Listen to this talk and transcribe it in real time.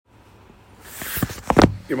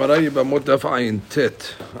Gemara Yibamot Daf Ayin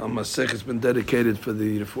Tet. Masech has been dedicated for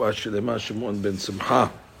the Refuah Shlema Shimon ben Simcha.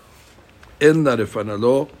 Inna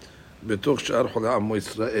Refanalo B'tuch Sh'ar Chulei Amo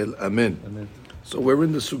Yisrael. Amen. So we're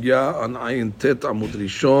in the sugya on Ayin Tet Amud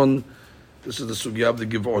Rishon. This is the sugya of the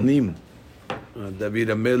Giv'onim. David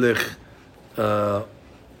HaMelech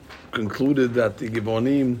concluded that the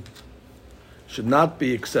Giv'onim should not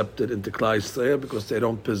be accepted into Klal Yisrael because they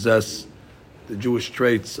don't possess the Jewish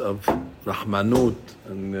traits of Rahmanut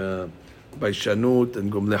and Baishanut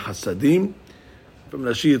and Gomle Hasadim. From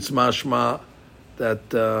Rashi it's mashma that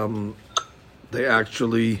they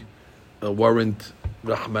actually weren't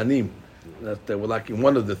Rahmanim, that they were lacking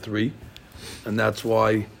one of the three, and that's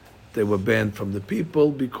why they were banned from the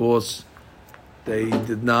people, because they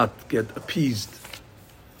did not get appeased.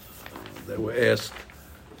 They were asked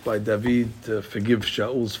by David to forgive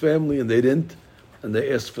Shaul's family, and they didn't, and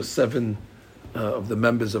they asked for 7 of the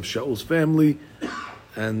members of Shaul's family,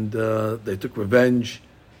 and they took revenge,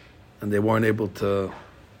 and they weren't able to,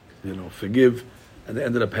 forgive, and they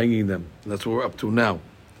ended up hanging them. And that's what we're up to now,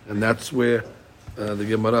 and that's where the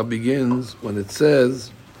Gemara begins when it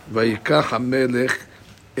says, "Vayikach Hamelech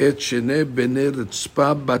et shnei bnei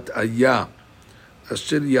Ritzpa bat Aya,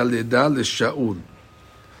 asher yaleda leShaul."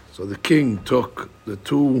 So the king took the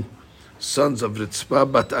 2 sons of Ritzpa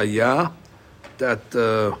bat Aya that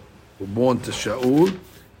were born to Shaul,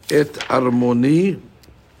 et Armoni,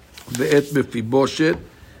 ve'et Mephibosheth,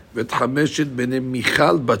 ve'et Chameshet bnei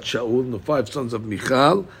Michal bat Shaul, the 5 sons of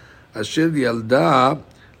Michal, asher yalda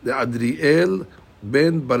leAdriel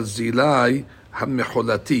ben Barzilai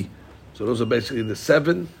HaMecholati. So those are basically the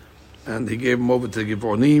 7, and he gave them over to the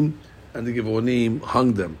Giv'onim, and the Giv'onim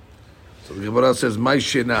hung them. So the Gemara says, "My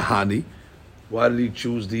Shenahani." Why did he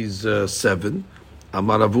choose these 7?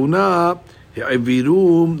 Amaravuna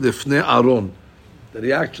He'avirum lifnei Aaron. That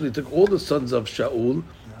he actually took all the sons of Shaul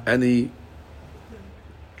and he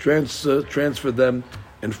transferred them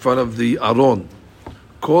in front of the Aaron.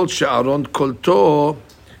 Kol she'Aaron kolto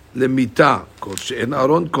lemita, kol she'en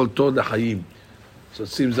Aaron kolto lehayim. So it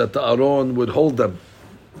seems that the Aaron would hold them.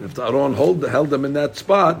 And if the Aaron held them in that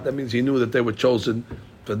spot, that means he knew that they were chosen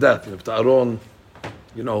for death. And if the Aaron,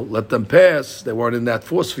 let them pass, they weren't in that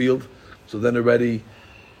force field, so then already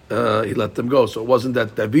he let them go. So it wasn't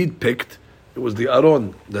that David picked, it was the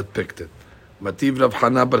Aaron that picked it. Mativ Rav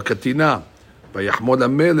Hana bar Katina, Vayachmod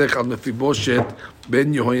HaMelech al Mephibosheth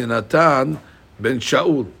ben Yehoyanatan ben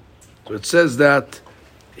Shaul. So it says that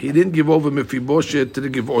he didn't give over Mephibosheth to the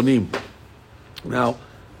Giv'onim. Now,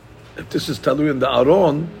 if this is Talui in the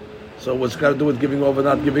Aaron, so what's got to do with giving over,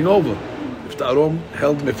 not giving over? If the Aaron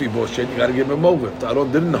held Mephibosheth, you got to give him over. If the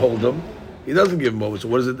Aaron didn't hold him, he doesn't give him over. So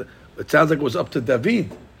what is it? It sounds like it was up to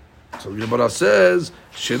David. So the Gemara says,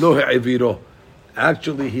 "Shelo he'aviro."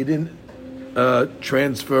 Actually, he didn't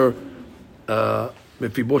transfer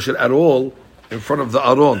Mephibosheth at all in front of the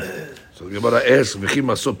Aaron. So the Gemara asks, "V'chi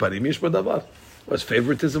maso parim yesh b'davar?" What's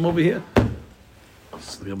favoritism over here?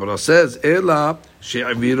 So the Gemara says, "Ela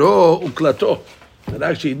she'aviro uklato." That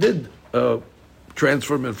actually did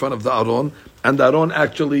transfer him in front of the Aaron, and the Aaron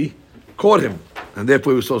actually caught him, and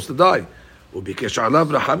therefore he was supposed to die. Ubikesh alav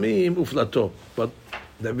rahamim uflato. But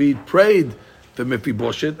David prayed for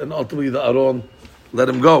Mephibosheth, and ultimately the Aaron let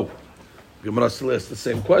him go. Gemara still asks the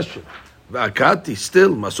same question. V'akati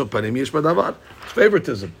still maso panim yesh b'davar. It's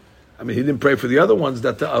favoritism. I mean, he didn't pray for the other ones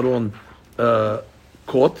that the Aaron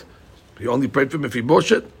caught. He only prayed for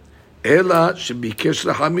Mephibosheth. Ela shebikesh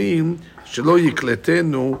rahamim shelo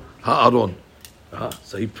yikletenu ha'Aaron.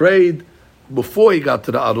 So he prayed before he got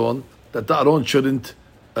to the Aaron that the Aaron shouldn't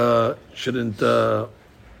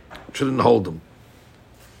hold him.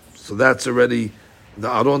 So that's already, the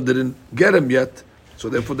Aaron didn't get him yet, so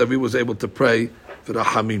therefore David was able to pray for the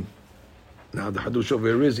Hamim. Now the Hadush over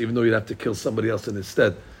here is, even though you'd have to kill somebody else in his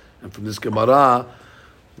stead. And from this Gemara,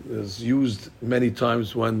 is used many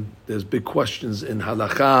times when there's big questions in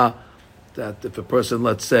Halakha, that if a person,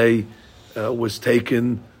 let's say, was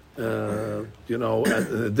taken, at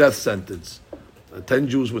a death sentence. 10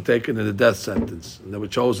 Jews were taken in a death sentence, and they were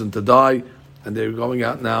chosen to die, and they were going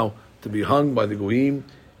out now to be hung by the Goyim,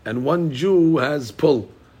 and one Jew has pull,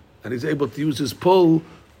 and he's able to use his pull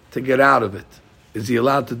to get out of it. Is he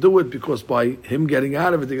allowed to do it? Because by him getting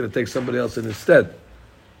out of it, they're going to take somebody else in his stead.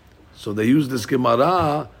 So they use this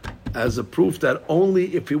Gemara as a proof that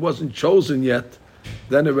only if he wasn't chosen yet,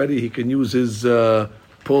 then already he can use his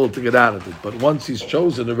pull to get out of it. But once he's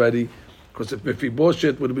chosen already, because if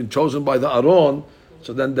Mephibosheth would have been chosen by the Aaron,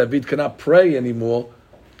 so then David cannot pray anymore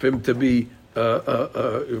for him to be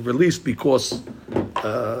released, because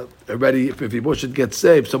already if Mephibosheth gets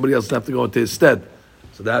saved, somebody else will have to go into his stead.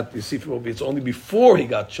 So So that, you see, it's only before he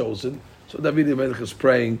got chosen. So David HaMelech is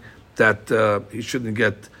praying that he shouldn't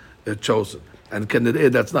get chosen. And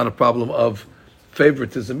that's not a problem of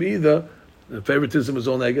favoritism either. Favoritism is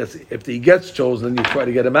only, I guess, if he gets chosen and you try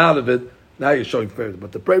to get him out of it, now you're showing favoritism.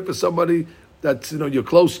 But to pray for somebody that you're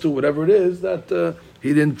close to, whatever it is, that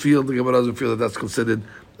he didn't feel, the Gemara doesn't feel that that's considered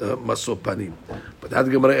masor panim. But that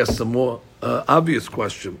Gemara asks some more obvious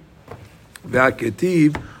question.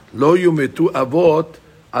 Ve'aketiv lo yumetu avot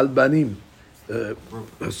al banim. The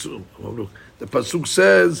pasuk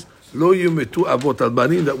says lo yumetu avot al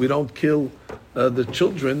banim, that we don't kill the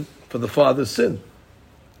children for the father's sin.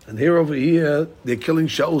 And over here, they're killing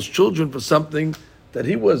Shaul's children for something that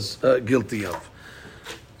he was guilty of.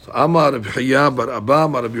 So Amar Rabbi Hiya bar Abba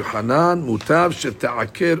Amar Rabbi Yochanan mutav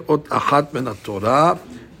sheta'aker ot achat min haTorah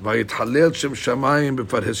vayithalel shem shamayim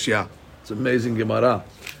b'farhesya. It's amazing Gemara.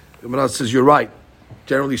 Gemara says you're right.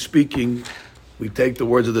 Generally speaking, we take the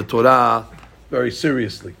words of the Torah very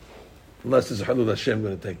seriously, unless there's a Chilul Hashem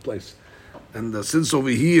going to take place. And since over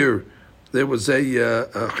here there was a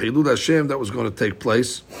Chilul Hashem that was going to take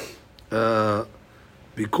place,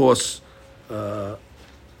 because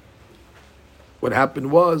what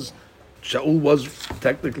happened was Shaul was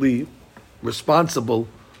technically responsible,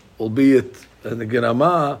 albeit in the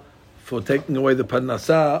Gerama, for taking away the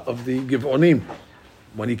Parnasah of the Giv'onim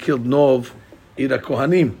when he killed Nov, Ira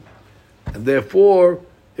Kohanim. And therefore,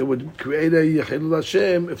 it would create a Chilul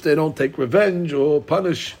Hashem if they don't take revenge or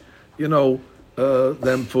punish,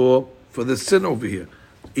 them for this sin over here.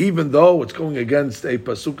 Even though it's going against a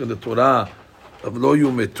pasuk in the Torah of Lo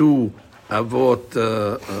Yumetu Avot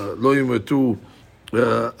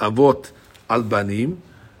Avot Al Banim,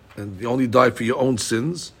 and you only die for your own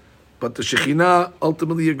sins. But the Shekhinah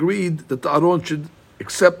ultimately agreed that the Aron should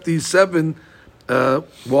accept these 7.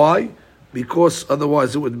 Why? Because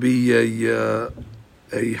otherwise it would be a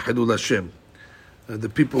Chilul Hashem. The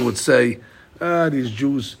people would say, these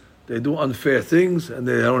Jews, they do unfair things and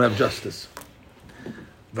they don't have justice.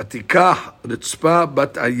 Vatikach ritzpa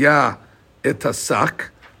bat aya et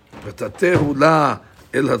hasak v'tatehu la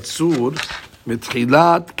el hatzur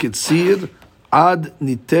mitchilat kitzir ad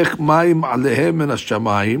nitech mayim alehem min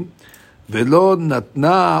hashamayim velo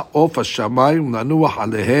natna of hashamayim nanuach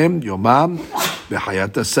alehem yomam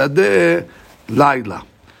v'chayat hasadeh laila.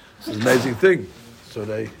 It's an amazing thing. So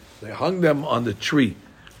they hung them on the tree.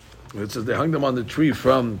 It says they hung them on the tree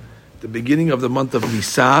from the beginning of the month of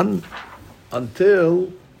Nisan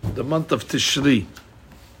until the month of Tishri.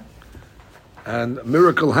 And a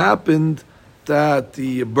miracle happened that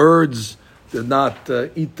the birds did not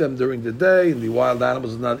eat them during the day, and the wild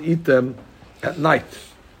animals did not eat them at night.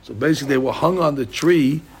 So basically they were hung on the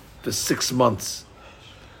tree for 6 months.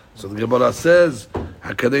 So the Gemara says,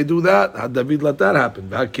 how can they do that? How did David let that happen?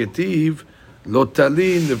 V'haketiv lo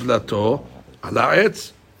talin nivlato ala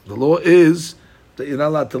etz. The law is that you're not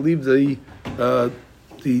allowed to leave the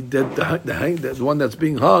one that's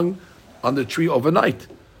being hung on the tree overnight.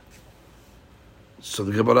 So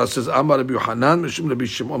the Gemara says, Amar Rabbi Yochanan mishum Rabbi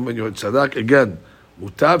Shimon ben Yochanan again,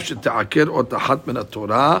 mutav sheta'aker ot achat min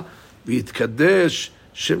haTorah v'yitkadesh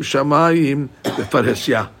shem shamayim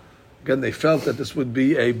b'farhesya. Again, they felt that this would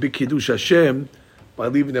be a big kiddush Hashem by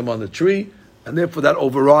leaving them on the tree, and therefore that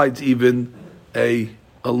overrides even a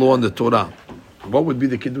law in the Torah. What would be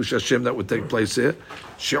the kiddush Hashem that would take place here?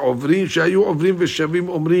 She'ovrim shayu ovrim v'shavim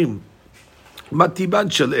omrim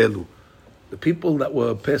matiban shel elu. The people that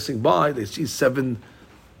were passing by, they see 7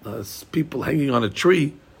 people hanging on a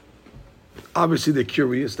tree. Obviously, they're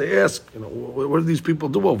curious. They ask, what do these people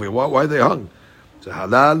do over here? Why are they hung? So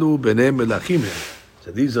halalu bnei melachim.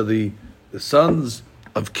 So these are the sons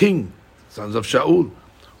of king, sons of Shaul.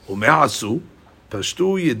 Ume'asu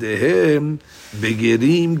pashtu yedehem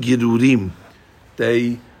begerim girurim.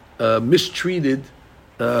 They mistreated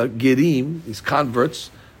gerim, these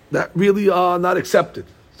converts, that really are not accepted.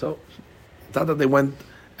 So it's not that they went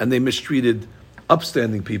and they mistreated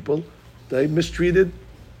upstanding people, they mistreated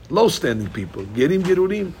low-standing people. Gerim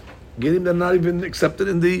girurim. Gerim that are not even accepted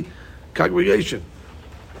in the congregation.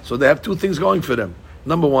 So they have 2 things going for them.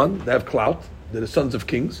 Number one, they have clout. They're the sons of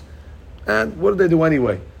kings. And what did they do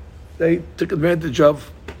anyway? They took advantage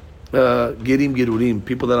of gerim girurim,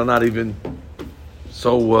 people that are not even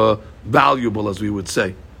so valuable, as we would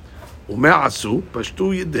say. Ume'asu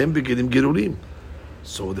pashtu yedhem begerim girurim.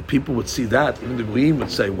 So the people would see that. Even the Goyim would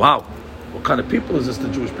say, wow, what kind of people is this, the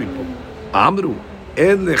Jewish people? Amru,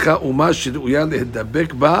 en lecha umah sheruya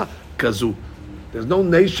lehedabek ba kazu. There's no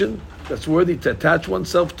nation that's worthy to attach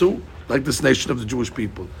oneself to like this nation of the Jewish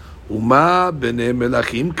people. Umah b'nei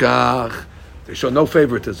melachim kach. They show no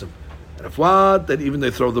favoritism. And if what, then even they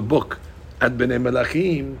throw the book at Bnei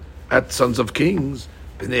Melachim, at sons of kings,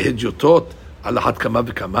 Bnei Hidyotot, Alahat Kama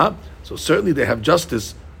V'Kama. So certainly they have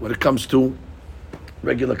justice when it comes to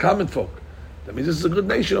regular common folk. That means this is a good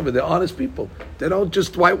nation over there, honest people. They don't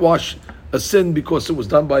just whitewash a sin because it was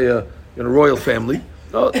done by a royal family.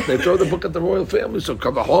 No, they throw the book at the royal family. So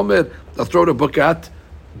Kavahomer, they'll throw the book at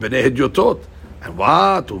Bnei Hidyotot. And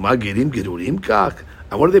what? Umagirim Girurim Kach.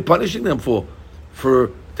 And what are they punishing them for?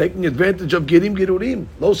 For taking advantage of Girim Girurim,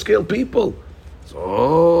 low-scale people.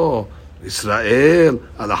 So, Israel,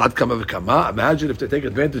 Alahat Kama V'Kama. Imagine if they take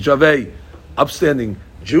advantage of a upstanding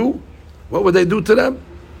Jew, what would they do to them?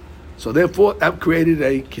 So therefore, that created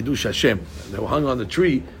a Kiddush Hashem. And they were hung on the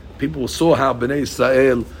tree. People saw how Bnei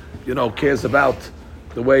Israel, cares about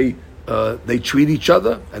the way they treat each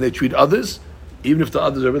other and they treat others, even if the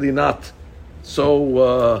others are really not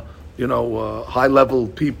so, high-level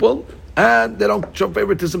people. And they don't show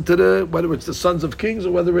favoritism to whether it's the sons of kings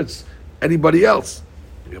or whether it's anybody else.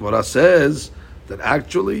 The Gemara says that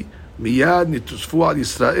actually, Miyad nitusfu al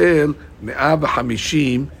Yisrael me'ah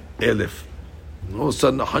v'hamishim elef. All of a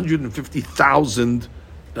sudden, 150,000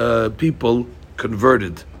 people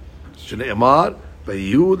converted. Shneimar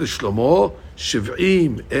vayu l'shlomo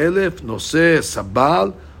 70,000 noseh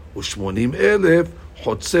sabal u80,000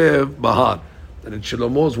 chotzev bahar. And in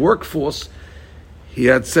Shlomo's workforce, he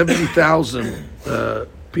had 70,000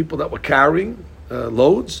 people that were carrying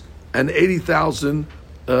loads and 80,000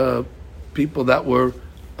 people that were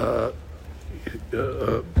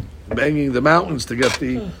banging the mountains to get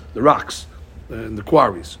the rocks and the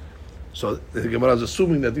quarries. So the Gemara is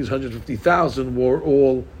assuming that these 150,000 were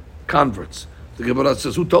all converts. The Gemara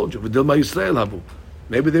says, who told you? V'dilma Yisrael havu.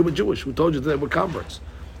 Maybe they were Jewish. Who told you that they were converts?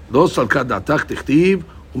 Lo salka datach tichtiv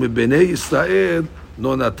u'mibnei Yisrael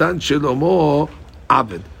no natan Shlomo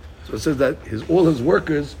abed. So it says that all his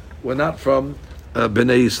workers were not from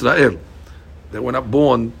Bnei Yisrael. They were not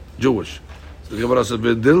born Jewish. So the Gemara says,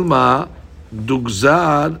 v'dilma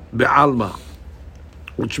dugzar be'alma,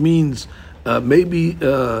 which means maybe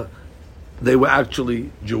they were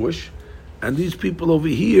actually Jewish, and these people over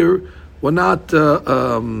here were not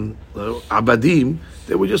abadim.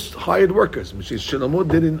 They were just hired workers. Shlomo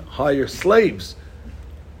didn't hire slaves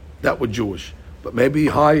that were Jewish, but maybe he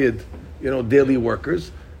hired, daily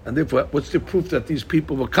workers. And therefore, what's the proof that these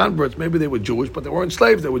people were converts? Maybe they were Jewish, but they weren't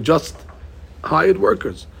slaves. They were just hired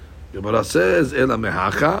workers. Gemara says, "Ela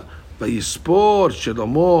mehacha vayispor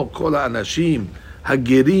Shlomo kol ha'anashim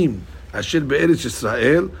hagerim asher be'eretz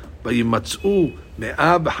Yisrael vayimatzuu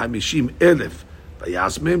 150,000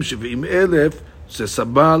 vayasmem 70,000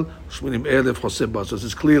 sesabal 80,000 choseba." So this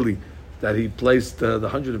is clearly that he placed the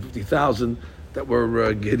 150,000 that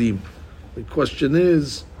were gerim. The question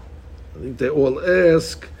is, I think they all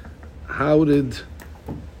ask, how did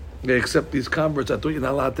they accept these converts? I thought you're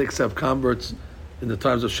not allowed to accept converts in the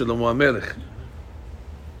times of Shlomo HaMelech.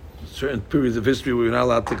 Certain periods of history where you're not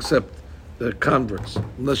allowed to accept converts.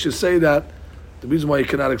 Unless you say that the reason why you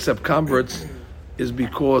cannot accept converts is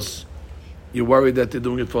because you're worried that they're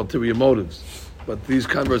doing it for ulterior motives. But these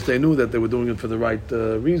converts, they knew that they were doing it for the right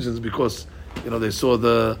reasons because, they saw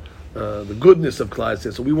the goodness of Klal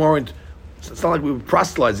Yisrael. So we weren't. It's not like we were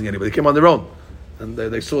proselytizing anybody. They came on their own, and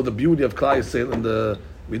they saw the beauty of Klal Yisrael and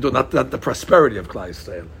not the prosperity of Klal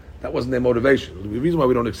Yisrael. That wasn't their motivation. The reason why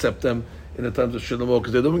we don't accept them in the times of Shlomo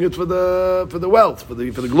because they're doing it for the wealth, for the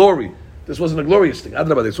glory. This wasn't a glorious thing.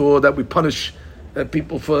 Adrabah, they saw that we punish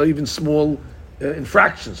people for even small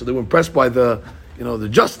infractions, so they were impressed by the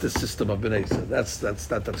justice system of Bnei Yisrael.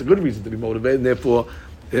 That's a good reason to be motivated, and therefore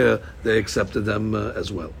they accepted them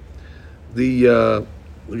as well. The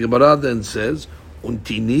Gemara then says,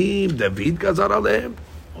 "Untinim David gazar alehem."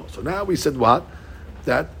 So now we said what?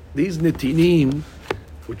 That these netinim,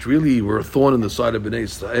 which really were a thorn in the side of Bnei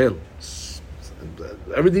Israel,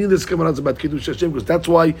 everything in this Gemara is about Kiddush Hashem, because that's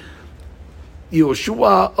why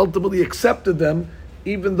Yehoshua ultimately accepted them,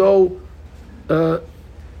 even though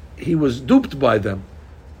he was duped by them.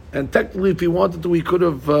 And technically, if he wanted to, he could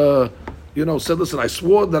have, said, "Listen, I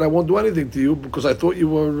swore that I won't do anything to you because I thought you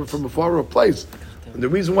were from a far off place." And the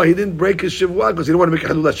reason why he didn't break his shivua because he didn't want to make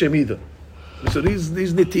Halul Hashem either. So these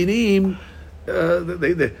netinim,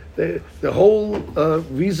 the whole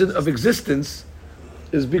reason of existence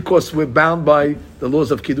is because we're bound by the laws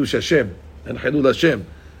of Kiddush Hashem and Halul Hashem,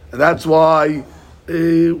 and that's why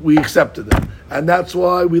we accepted them, and that's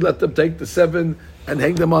why we let them take the 7 and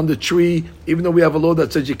hang them on the tree, even though we have a law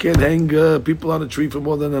that says you can't hang people on a tree for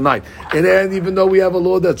more than a night, and then even though we have a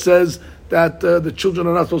law that says that the children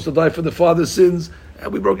are not supposed to die for the father's sins,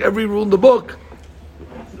 and we broke every rule in the book.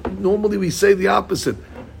 Normally we say the opposite.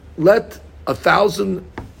 Let 1,000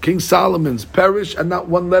 King Solomon's perish, and not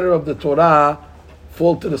one letter of the Torah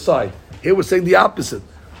fall to the side. Here we're saying the opposite.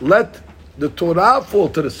 Let the Torah fall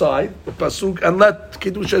to the side, the pasuk, and let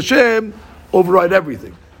Kiddush Hashem override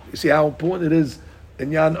everything. You see how important it is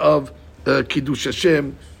in Yan of Kiddush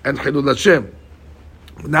Hashem and Chilul Hashem.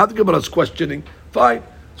 Now the Gemara is questioning. Fine.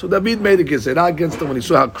 So David made a gezerah against them when he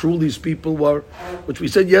saw how cruel these people were, which we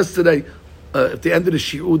said yesterday at the end of the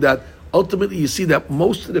shiur, that ultimately you see that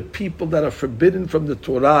most of the people that are forbidden from the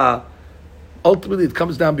Torah, ultimately it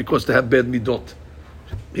comes down because they have bad midot.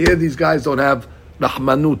 Here these guys don't have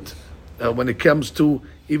rahmanut. When it comes to,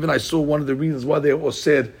 even I saw one of the reasons why they all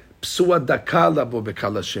said, Psua daka labo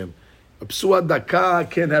bekal Hashem. A psua daka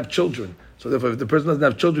can't have children. So therefore if the person doesn't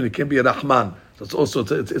have children, he can't be a rahman. So it's also,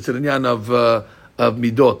 it's an inyan of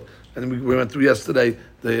midot. And we went through yesterday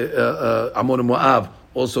the Ammon and Moab,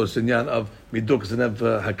 also it's an inyan of midot, because they have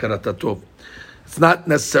hakarat hatov. It's not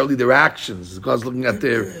necessarily their actions. God's looking at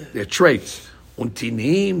their traits.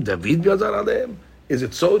 Untinim, David gazar aleim. Is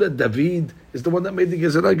it so that David is the one that made the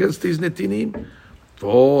gezerah against these netinim?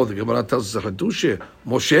 Oh, the Gemara tells us Moshe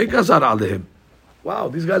gazar aleim. Wow,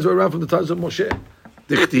 these guys were around from the times of Moshe.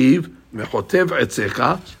 Dichtiv mechotev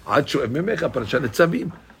etzecha ad shoev memecha parashat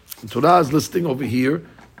Nitzavim. The Torah is listing over here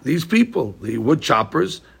these people, the wood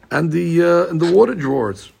choppers and the water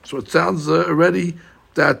drawers. So it sounds already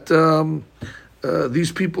that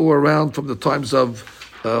these people were around from the times of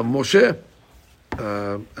Moshe,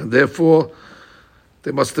 and therefore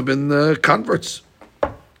they must have been converts.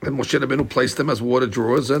 And Moshe Rabbeinu placed them as water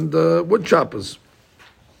drawers and wood choppers.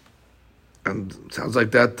 And it sounds like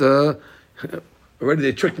that already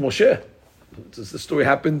they tricked Moshe. The story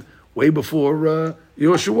happened way before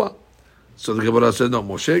Yoshua. So the Gemara said, no,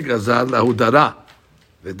 Moshe gazal lahu dara,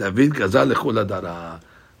 David gazal lechol dara.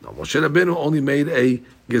 No, Moshe Rabbeinu only made a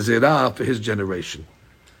gezerah for his generation.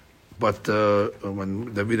 But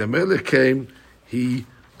when David HaMelech came, he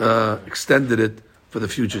extended it for the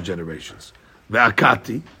future generations.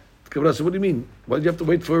 Ve'akati. The Gemara said, what do you mean? Why did you have to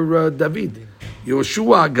wait for David?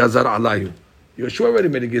 Yoshua gazar alayhu. Yoshua already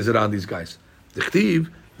made a gezerah on these guys. Dichtiv,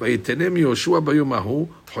 ויתנם יהושע ביום ההוא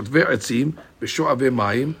חוטבי עצים ושואבי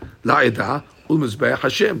מים לעדה ולמזבח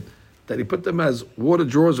השם. That he put them as water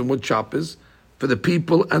drawers and wood choppers for the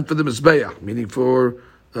people and for the mizbeach, meaning for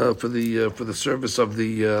the service of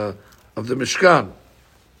the Mishkan.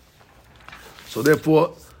 So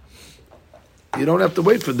therefore, you don't have to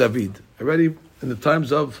wait for David. Already in the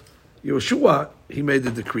times of Yoshua, he made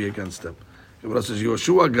the decree against them. It says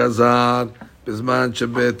Yoshua gazar bizman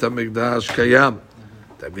shebet hamikdash kayam.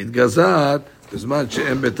 David gazar bizman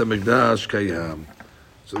she'em bet hamikdash kayam.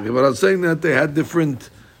 So the Gemara is saying that they had different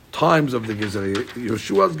times of the gezerah.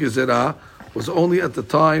 Yoshua's gezerah was only at the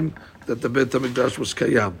time that the Bet HaMikdash was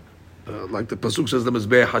kayam. Like the pasuk says, the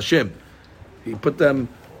Mizbeach Hashem. He put them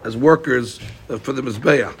as workers for the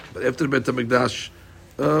Mizbeach. But after the Bet HaMikdash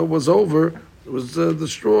was over, it was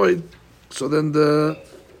destroyed. So then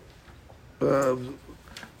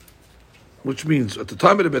which means at the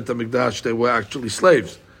time of the Bet HaMikdash, they were actually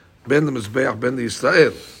slaves. Ben the Mizbeach, Ben the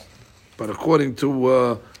Israel. But according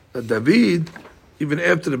to David, even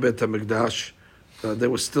after the Bet HaMikdash, they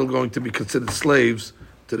were still going to be considered slaves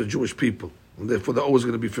to the Jewish people. And therefore they're always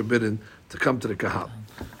going to be forbidden to come to the Kahal.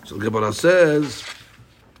 So the Gemara says,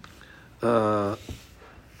 Bimei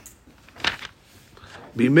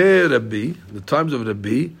Rabbi, the times of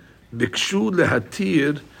Rabbi, Bikshu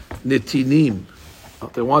lehatir netinim.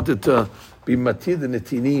 They wanted to be matir the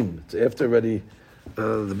netinim. It's after already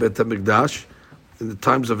the Bet HaMikdash, in the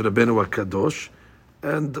times of Rabbeinu HaKadosh,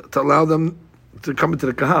 and to allow them to come into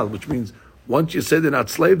the Kahal, which means once you say they're not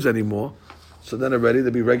slaves anymore, so then already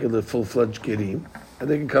they'll be regular full-fledged Gerim, and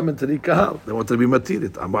they can come into the Kahal. They want to be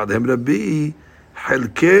matirit. Amar dehem Rabbi,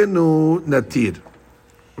 Helkenu natir,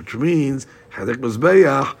 which means Helek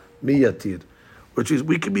Mizbeach miyatir, which is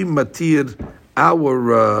we can be matir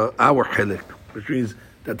our Helek, which means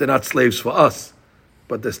that they're not slaves for us,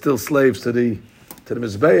 but they're still slaves to the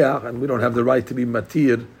Mizbeach, and we don't have the right to be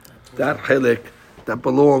matir that Helek that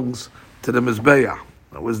belongs to the Mizbeach.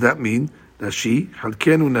 Now, what does that mean? Nashi,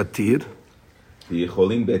 Halkenu natir.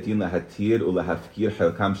 יכולים בית דין להתיר ולהפקיר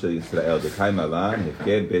חלקם של ישראל. דקאי מלן,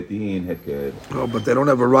 הפקר בית דין, הפקר. No, but they don't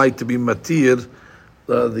have a right to be matir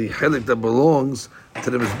the Helek that belongs to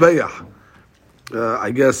the Mizbeach.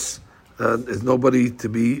 I guess there's nobody to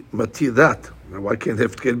be matir that. Now, why can't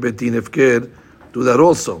Hefker beit din Hefker do that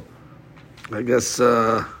also? I guess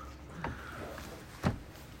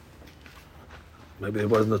maybe it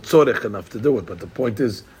wasn't a tzorech enough to do it, but the point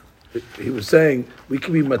is, he was saying we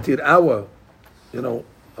can be matir our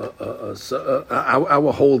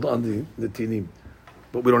hold on the tinim,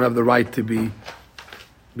 but we don't have the right to be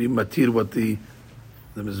be matir what the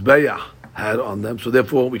Mizbeach had on them. So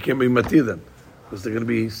therefore, we can't be matir them because they're going to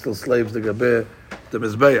be still slaves to Gabeh, the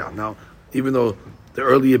Mizbeach. Now, even though the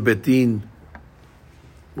earlier Betin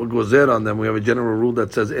will go there on them, we have a general rule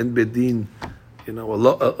that says in Betin,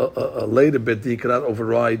 a later Betin cannot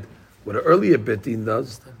override what an earlier Betin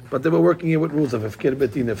does. But they were working here with rules of Hefker,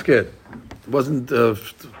 Betin, Hefker. It wasn't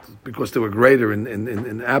because they were greater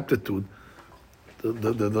in aptitude.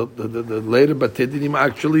 The later Batei Dinim are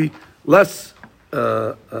actually less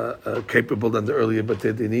capable than the earlier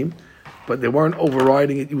Batei Dinim, but they weren't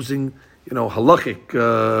overriding it using halachic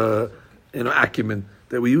acumen.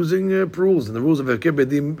 They were using rules, and the rules of Hefker,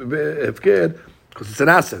 Betin, Hefker, because it's an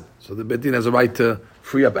asset. So the Betin has a right to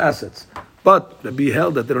free up assets. But they be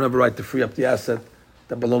held that they don't have a right to free up the asset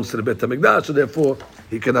that belongs to the Beit HaMikdash, so therefore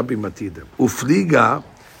he cannot be matir them. Ufliga,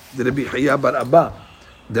 the Rabbi Chaya bar Abba,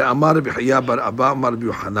 the Amar Rabbi Chaya bar Abba, Amar Rabbi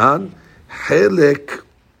Yochanan, Helek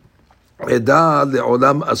Eda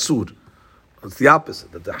le'olam asur. It's the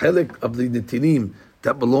opposite, that the Helek of the Netinim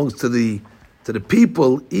that belongs to the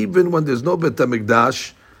people, even when there's no Beit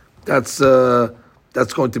HaMikdash, that's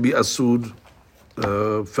going to be asur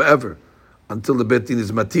forever, until the Beit Din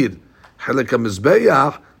is matir. Helek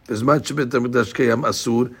HaMizbeach, בזמן שבית המקדש קיים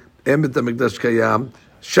אסור, אין בית המקדש קיים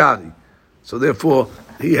shari. So therefore,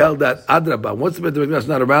 he held that Adrabah. Once the Beit HaMikdash is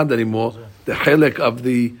not around anymore, the Helek of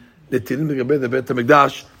the Netinim Legabei the Beit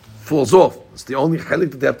HaMikdash falls off. It's the only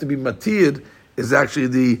Helek that they have to be matir is actually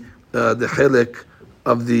the Helek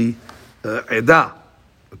of the Edah,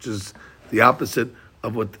 which is the opposite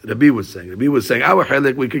of what Rabbi was saying. Rabbi was saying, our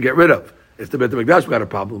Helek we could get rid of. It's the Beit HaMikdash we got a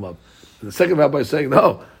problem of. And the second rabbi is saying,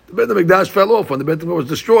 no, the Beit HaMikdash fell off. When the Beit HaMikdash was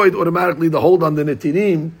destroyed, automatically the hold on the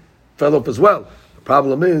Netinim fell off as well. The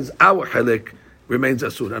problem is, our Helek remains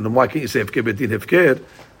Asur. And then why can't you say Hefker, Betin, Hefker?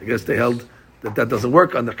 I guess they held that doesn't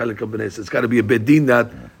work on the Helek of Bnei Yisrael. It's got to be a Bedin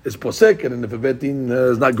that is Posek, and if a Bedin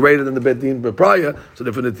is not greater than the Bedin prior, so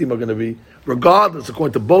therefore the Netinim are going to be, regardless,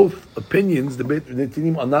 according to both opinions, the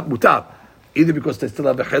Netinim are not mutab. Either because they still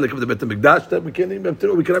have a Helek of the Beit HaMikdash that we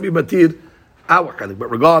cannot be matir our Helek,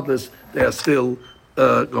 but regardless, they are still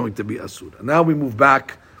going to be Asur. And now we move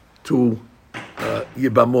back to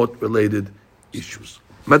Yibamot related issues.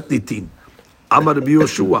 Matnitin. Amar Rabbi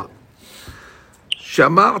Yoshua.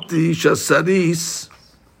 Shamarti shasaris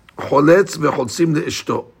choletz v'chotzim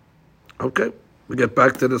le'ishto. Okay, we get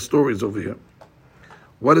back to the stories over here.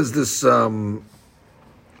 What is this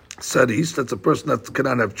saris? That's a person that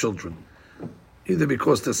cannot have children, either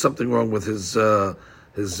because there's something wrong with his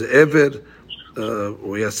eved,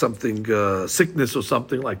 or he has something sickness or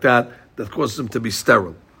something like that causes him to be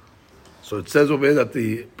sterile. So it says over here that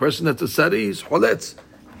the person that's a saris choletz,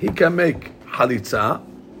 he can make halitza.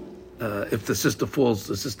 If the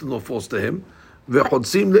sister-in-law falls to him,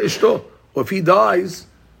 ve'chotzim le'ishto, or if he dies,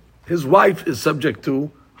 his wife is subject to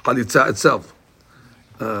chalitza itself.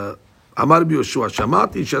 Amar Rabbi Yoshua,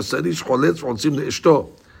 shamati shasaris choletz v'chotzim le'ishto.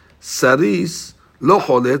 Saris lo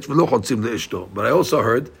choletz v'lo chotzim le'ishto. But I also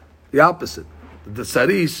heard the opposite. That the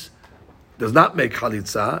saris does not make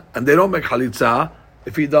chalitza, and they don't make chalitza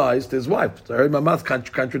if he dies to his wife. So I heard my mouth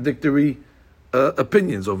contradictory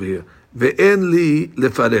opinions over here. Ve'en li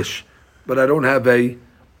lefaresh. But I don't have a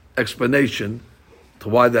explanation to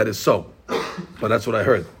why that is so. But that's what I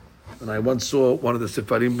heard. And I once saw one of the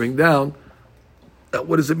Sefarim bring down that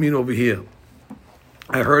what does it mean over here?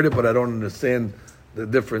 I heard it, but I don't understand the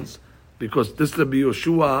difference, because this Rabbi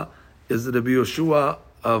Yoshua is the Rabbi Yoshua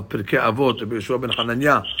of Pirkei Avot, Rabbi Yoshua ben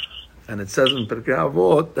Hananya. And it says in Pirkei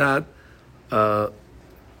Avot that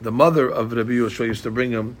the mother of Rabbi Yoshua used to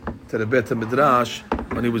bring him to the Beit HaMidrash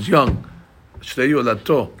when he was young, Shreyu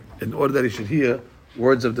Lato, in order that he should hear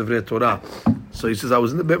words of the Divrei Torah. So he says, I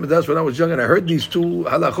was in the Beit HaMidrash when I was young, and I heard these two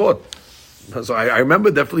halachot. So I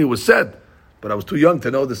remember definitely it was said, but I was too young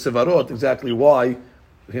to know the Sevarot, exactly why,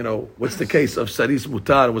 what's the case of Saris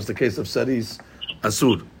Mutar, what's the case of Saris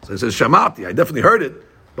Asur. So he says, Shamati, I definitely heard it,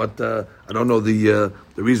 but I don't know the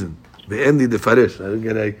reason. Ve'en li defarish, I didn't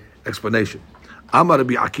get an explanation. Amar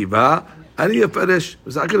Rabbi Akiva, ani yefarish,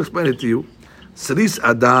 I can explain it to you. Saris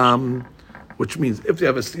Adam, which means if you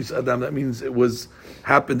have a Saris Adam, that means it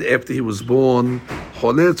happened after he was born.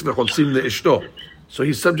 Choletz v'chotzim le'ishto. So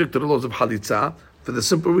he's subject to the laws of Halitza for the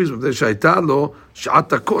simple reason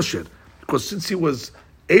because since he was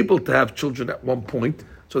able to have children at one point,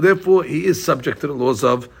 so therefore he is subject to the laws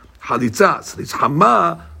of Halitza. So he's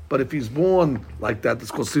Hama, but if he's born like that,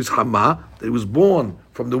 it's called Saris Hama, that he was born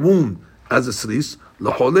from the womb as a Saris,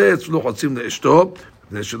 because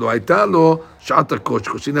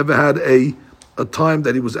he never had a time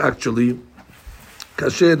that he was actually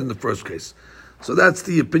kasher in the first case. So that's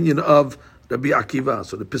the opinion of Rabbi Akiva.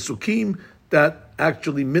 So the Pesukim that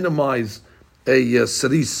actually minimize a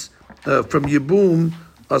Saris from Yibum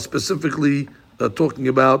are specifically talking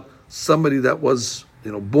about somebody that was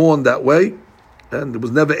born that way and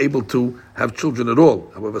was never able to have children at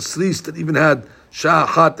all. However, Saris that even had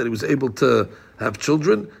Sha'achat, that he was able to have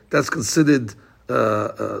children, that's considered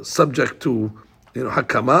subject to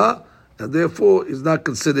Hakama, and therefore is not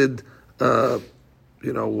considered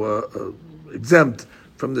exempt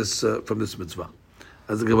from this mitzvah,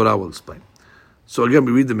 as the Gemara will explain. So again,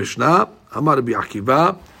 we read the Mishnah. Amar Rabbi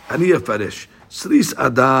Akiva, Ani Yafarish, Sris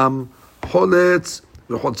Adam Choletz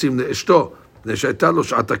v'chotzim le'ishto, mepnei she'ayta lo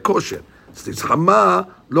sh'at hakosher. Sris Chama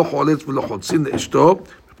lo choletz v'lo chotzim le'ishto,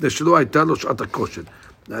 mepnei she'lo ayta lo sh'at hakosher.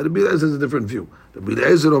 Now Rabbi Eliezer has a different view. Rabbi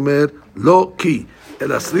Eliezer omer lo ki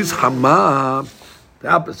ela Sris Chama, the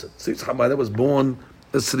opposite. Sris Chama that was born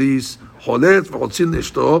a Sris choletz v'chotzim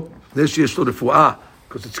le'ishto, mepnei she'yeshlo refuah,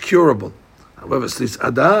 because it's curable. However, Sris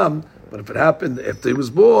Adam, but if it happened after he was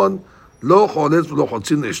born, lo choletz v'lo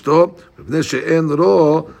chotzin le'ishto, mipnei she'en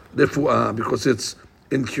ro refuah, because it's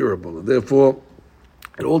incurable. And therefore,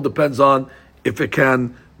 it all depends on if it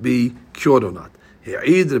can be cured or not.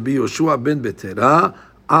 He'id Rabbi Yoshua ben Betera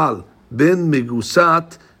al ben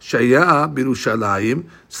Megusat Shaya Birushalayim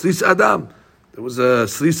Sris Adam. There was a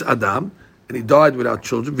Sris Adam, and he died without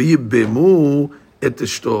children. V'yibemu et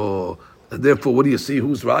ishto. And therefore, what do you see?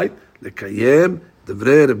 Who's right? Lekayem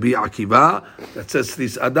Devrei Rabbi Akiva that says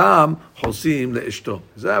Sris Adam Chosim le'ishto.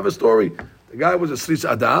 Does that have a story? The guy was a Sris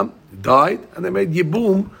Adam, he died, and they made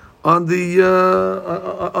Yibum on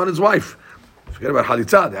on his wife. Forget about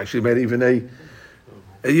Halitzah. They actually made even a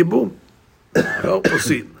Yibum. Well, we'll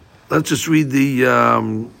see. Let's just read the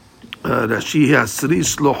Rashi here.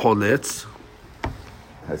 Sris lo choletz.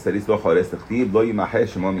 הסריס לא חורס תכתיב, לא ימחה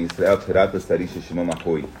שמו מישראל בחירת הסריס ששמו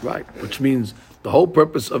מחוי. Right, which means the whole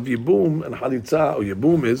purpose of Yibum and Halitzah or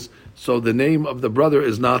Yibum is so the name of the brother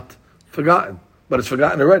is not forgotten, but it's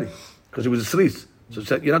forgotten already because he was a Sris. So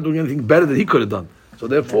you're not doing anything better than he could have done. So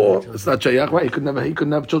therefore, it's not Shayach, right? He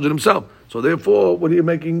couldn't have children himself. So therefore, what are you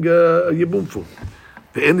making a Yibum for?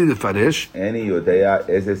 ואין לי לפרש. איני יודע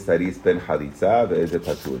איזה סריס בין חליצה ואיזה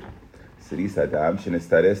פטור. סריס אדם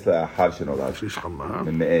שנסתרס לאחר שנולד.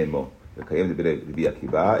 מאמו. לקיים דבר רבי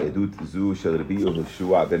עקיבא, עדות זו של רבי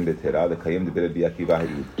יהושע בן בתרה, לקיים דבר רבי עקיבא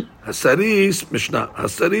העיד. הסריס, משנה,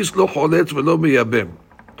 הסריס לא חולץ ולא מייבם.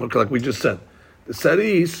 Okay, like we just said. The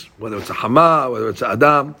saris, whether it's a hama, whether it's a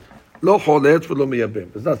adam, לא חולץ ולא מייבם.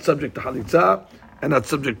 It's not subject to halitza and not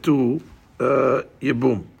subject to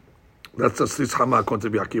yibum. That's the Sris Chama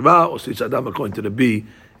according to Rabbi Akiva, or Sris Adam according to Rabbi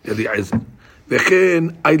Eliezer.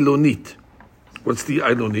 V'chen Ailonit. What's the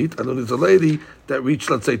Ailonit? Ailonit is a lady that reached,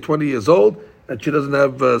 let's say, 20 years old, and she doesn't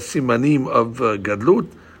have simanim of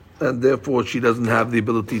gadlut, and therefore she doesn't have the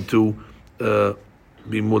ability to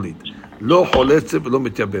be mulid. Lo choletze v'lo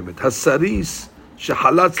mityabemet. Hasaris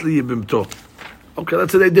shehalatz li yibimto. Okay,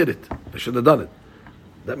 that's how they did it. They should have done it.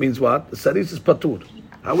 That means what? The saris is patur.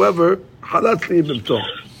 However, halatz li yibimto.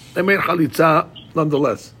 They made chalitza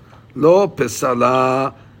nonetheless. Lo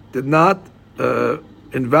pesala did not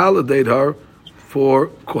invalidate her for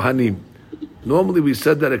kohanim. Normally we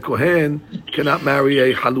said that a kohen cannot marry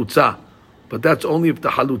a halutza, but that's only if the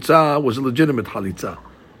halutza was a legitimate halitza.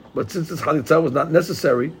 But since this halitza was not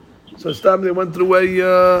necessary, so it's time they went through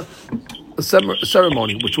a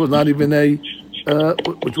ceremony which was not even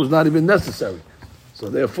necessary. So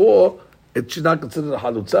therefore, it should not consider a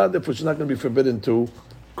halutza. Therefore, she's not going to be forbidden to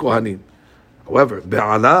kohanim. However,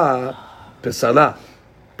 be'ala pesala.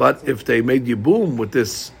 But if they made yibum with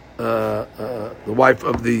this, the wife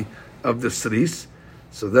of the saris,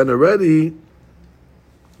 so then already,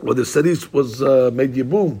 well, the saris was made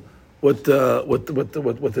yibum with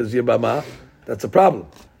his yibama. That's a problem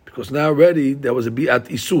because now already there was a bi'at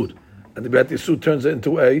isur, and the bi'at isur turns it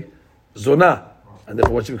into a zonah, and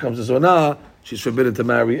therefore when she becomes a zonah, she's forbidden to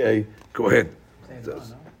marry a kohen.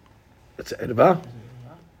 It's a erva.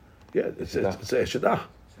 Yeah, it's a eshedah.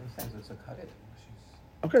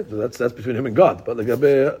 Okay, so that's between him and God. But like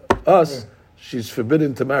us, she's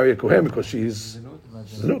forbidden to marry a kohen because she's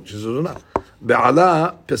zinut. She's zunah.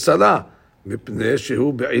 Be'ala pesala mipnei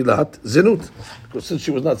shehu be'ilat zinut. Because since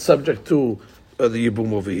she was not subject to the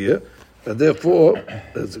yibum over here, and therefore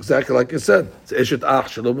it's exactly like you said. It's eshet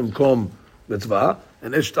ach shalom b'mkom mitzvah,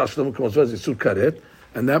 and eshet ach shalom b'mkom mitzvah is yisur karet,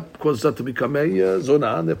 and that causes her to become a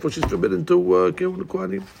zonah, and therefore she's forbidden to kehun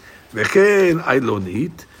kohanim. V'chein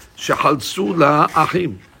ailonit shehaltzu la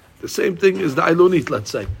achim. The same thing is the ailonit.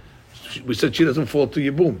 Let's say we said she doesn't fall to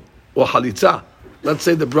yibum or halitza. Let's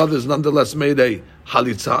say the brothers nonetheless made a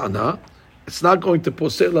halitza on her. It's not going to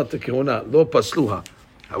posela to kehuna lo pasluha.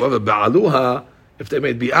 However, ba'aluha, if they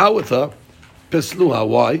made bi'ah with her, pisluha.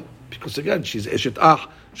 Why? Because again, she's eshet ach,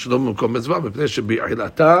 shalom mukom mitzvah, mipnei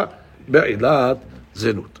shebi'ilata, be'ilat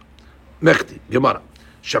zenut. Mechti, Gemara.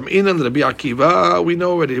 Sham'inan Rabbi Akiva, we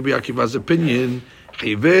know already Rabbi Akiva's opinion,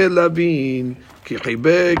 chiveh lavin, ki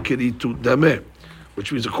chiveh kiritut dameh.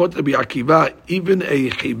 Which means, according to Rabbi Akiva, even a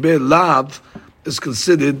chibeh lav is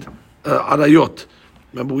considered arayot.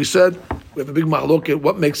 Remember we said, we have a big mahloket,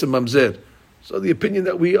 what makes a mamzer? So the opinion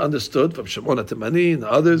that we understood from Shimon HaTimani and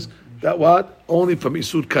others, that what? Only from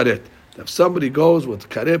Isur Karet. If somebody goes with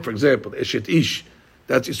Karet, for example, Eshet Ish,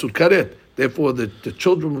 that's Isur Karet. Therefore, the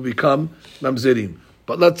children will become mamzerim.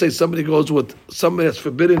 But let's say somebody goes with somebody that's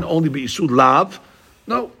forbidden only be Isur Lav.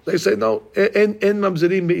 No, they say no, en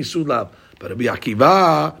mamzerim be Isur Lav. But Rabbi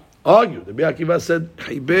Akiva argued. Rabbi Akiva said,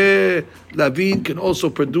 Chibeh Lavin can also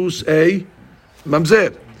produce a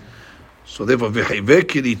mamzer. So therefore, V'chibeh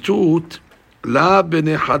kiritut la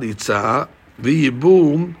b'nei chalitza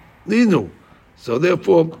v'yibum ninu. So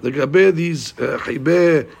therefore, the Gabe, these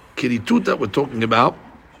Chibeh kiritut that we're talking about,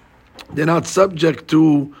 they're not subject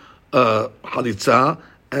to chalitza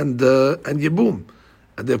and yibum.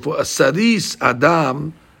 And therefore, a saris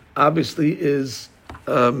adam obviously is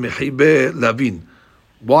Mechibeh Lavin.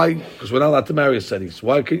 Why? Because we're not allowed to marry a saris.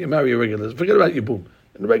 Why can't you marry a regular? Forget about Yibum.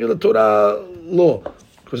 In the regular Torah law.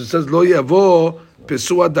 Because it says, Lo yavo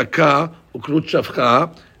pesua daka ukrut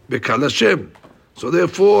shavcha bekal Hashem. So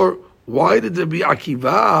therefore, why did Rabbi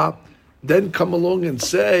Akiva then come along and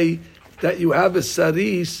say that you have a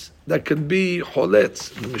saris that can be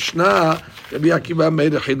choletz? In the Mishnah, Rabbi Akiva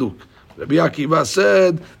made a chiluk. Rabbi Akiva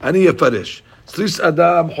said, Ani yefarish. Sris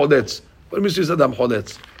adam choletz. What do you mean Sris Adam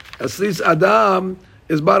Choletz? Sris Adam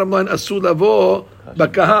is bottom line Asur Lavo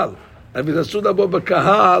Bakahal. And with Asur Lavo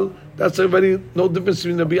Bakahal, that's already no difference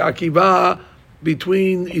between Rabbi Akiva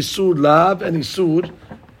between Isur Lav and Isur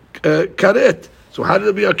Karet. So how did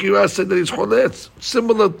Rabbi Akiva say that he's Choletz?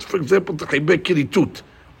 Similar, for example, to Chibeh Kiritut.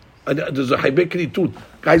 And there's a Chibeh Kiritut,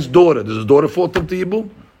 guy's daughter. Does his daughter fall to Yibum?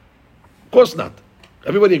 Of course not.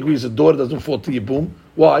 Everybody agrees his daughter doesn't fall to Yibum.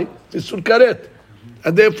 Why? It's Isur Karet.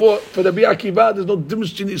 And therefore, for Rabbi Akiva, there's no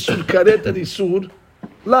difference between Isur Karet and Isur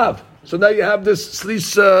Lav. So now you have this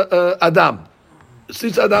Sris Adam.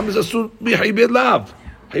 Sris Adam is Asur Chibeh Lav.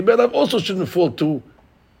 Chibeh Lav also shouldn't fall to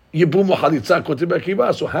Yibum or Chalitza according to Rabbi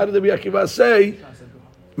Akiva. So how did Rabbi Akiva say,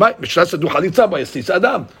 Mishnah said do Chalitza by Sris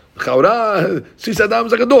Adam. Chaura, Sris Adam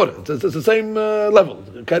is like a daughter. It's the same level.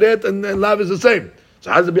 Karet and Lav is the same. So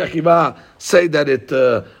how does Rabbi Akiva say that it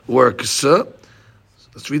works?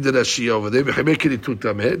 Let's read the Rashi over there. V'chibeh kiritut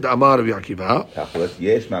tameh, da'amar Rabbi Akiva. תכלס,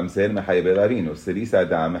 יש ממזר מחייב לאבין, וסריס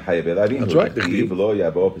אדם מחייב לאבין. That's right. וכתיב לא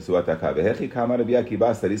יבוא פסועת דקה. והכי כמה רבי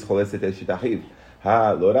עקיבא סריס חולצת אשת אחיו.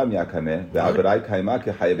 לא רמיה קנה, ועברי קיימה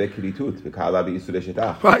כחייבי kiritut, וקעלה באיסור אשת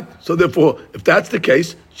אח. Right. So therefore, if that's the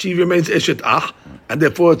case, she remains eshet ach, and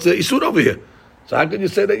therefore it's isur over here. So how can you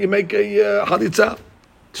say that you make a chalitza?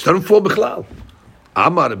 It doesn't fall bichlal.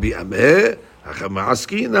 Amar Rabbi Ameh, hachem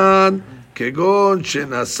ma'askinan, Kegon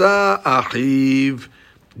shenasa achiv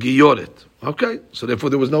giyoret. Okay, so therefore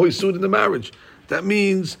there was no isur in the marriage. That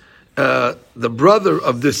means the brother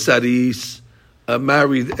of this saris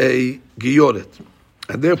married a giyoret,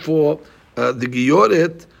 and therefore the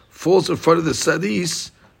giyoret falls in front of the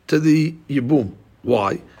saris to the yibum.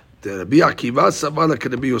 Why? The Rabbi Akiva savala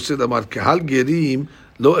Rabbi Yosef amar kahal gerim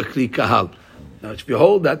lo ekli kahal. Now, if you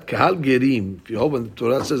hold that kahal gerim, if you hold when the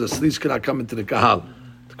Torah says a saris cannot come into the kahal.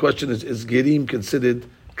 The question is Gerim considered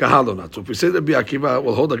Kahal or not? So if we say that Rabbi Akiva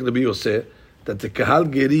will hold like Rabbi Yosef, that the Kahal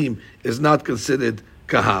Gerim is not considered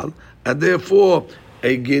Kahal, and therefore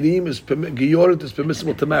a Gerim Giyoret is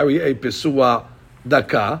permissible to marry a Pesua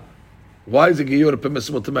Daka. Why is a Giyoret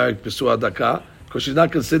permissible to marry Pesua Daka? Because she's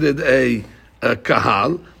not considered a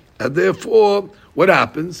Kahal, and therefore what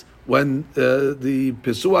happens when the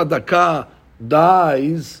Pesua Daka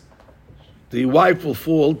dies? The wife will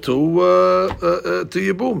fall to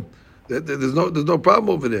Yibum. There's no problem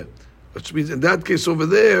over there. Which means in that case over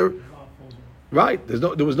there, right?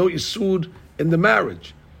 There was no Isud in the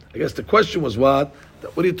marriage. I guess the question was what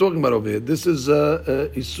are you talking about over here? This is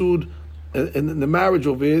Isud in the marriage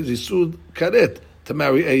over here is Isud Karet to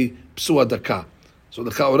marry a Psua Daka. So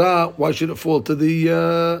the Chaura, why should it fall to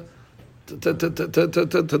the to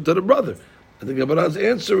the brother? And the Gemara is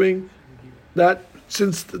answering that.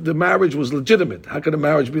 Since the marriage was legitimate, how can a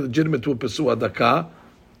marriage be legitimate to a Pesua Daka,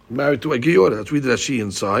 married to a Giyorah? Let's read the Rashi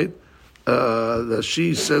inside. The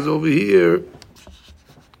Rashi says over here,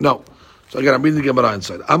 no. So again, I'm reading the Gemara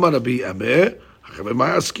inside. Amar Rabbi Ameh,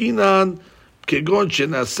 Askinan, Kegon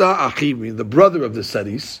Shenasa Achiv, the brother of the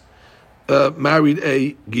Saris, married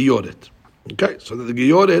a Giyoret. Okay, so the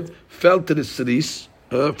Gioret fell to the Sris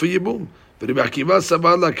for Yibum. Rabbi Akiva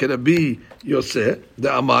savar la kerabi Yosef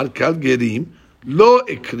the Amar kal gerim lo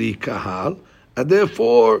ikri kahal, and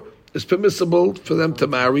therefore it's permissible for them to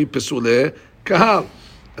marry pesule kahal,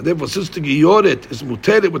 and therefore since the Gioret is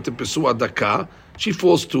muteret with the pesua daka, she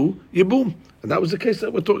falls to Yibum, and that was the case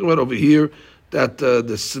that we're talking about over here, that the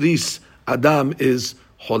Sris Adam is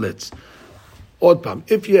choletz.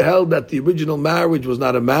 If you held that the original marriage was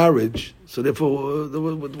not a marriage, so therefore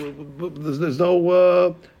there's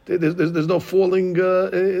no falling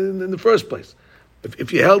in the first place.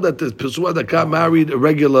 If you held that the Pesua Daka married a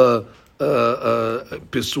regular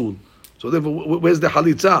Pesul, so therefore where's the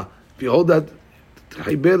Halitza? If you hold that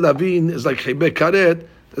Chaybe Lavin is like Chaybe Karet,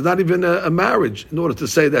 there's not even a marriage in order to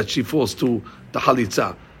say that she falls to the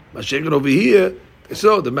Halitza. Mashiach over here,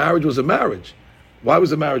 so the marriage was a marriage. Why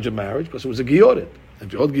was the marriage a marriage? Because it was a Gioret.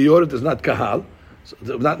 If you hold Gioret is not Kahal, so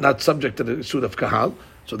not subject to the suit of Kahal,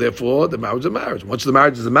 so therefore the marriage is a marriage. Once the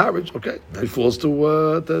marriage is a marriage, okay, then it falls to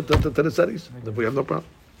the Seris. We have no problem.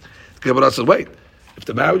 The Gemara says, wait, if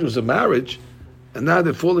the marriage was a marriage, and now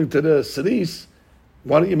they're falling to the Seris,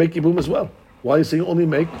 why don't you make Yibum as well? Why are you saying only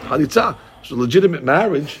make Halitza? So legitimate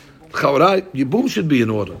marriage, Yibum should be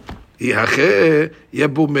in order.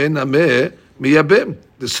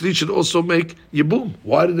 The Sri should also make Yibum.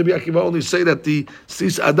 Why did Rabbi Akiva only say that the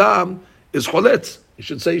Sris Adam is choletz? He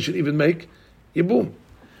should say he should even make Yibum.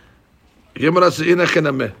 You're right,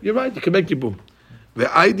 you can make Yibum.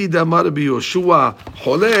 Ve'aydi damar b'Yoshua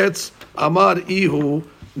choletz, amar ihu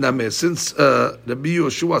nameh. Since Rabbi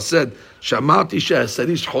Yoshua said, Shamati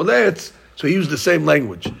she'asaris choletz, so he used the same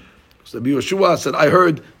language. So Rabbi Yoshua said, I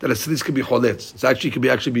heard that a Saris can be choletz. It's actually can be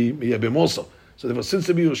Miyabim also. So therefore, since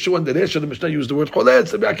Rabbi Yoshua and the Resh of the Mishnah used the word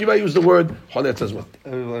choletz, Rabbi Akiva used the word choletz as well.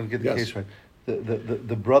 I'll get the case right.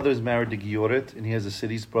 The brother is married to Gioret, and he has a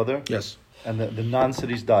Siris brother. Yes. And the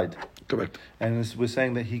non-Siris died. Correct. And we're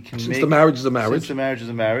saying that he can since the marriage is a marriage. Since the marriage is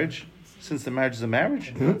a marriage. Since the marriage is a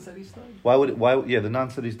marriage. Mm-hmm. The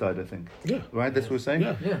non-Siris died, I think. Yeah. Right? That's what we're saying?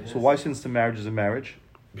 Yeah. So why since the marriage is a marriage?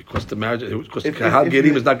 Because the marriage, because Kahal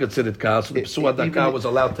Gerim is not considered Kahal, so the Pesua Daka was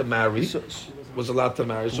allowed to marry. So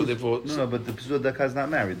therefore... No, but the Pesua Daka is not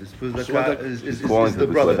married. The Pesua Daka is the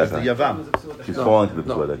brother, is the Yavam. She's falling to the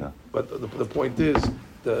Pesua Daka. But the point is,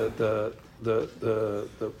 the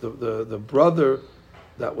brother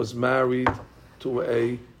that was married to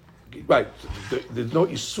a... Right, there's no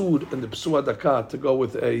Isud in the Pesua Daka to go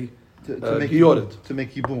with a... To make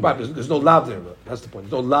Yibum. Right, there's no lav there. That's the point.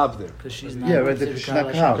 There's no lav there. Because she's not. Yeah, right. She's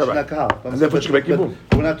not kahal. And therefore she can make Yibum.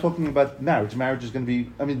 We're not talking about marriage. Marriage is going to be.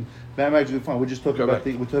 I mean, marriage is fine. We're just talking about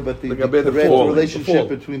the relationship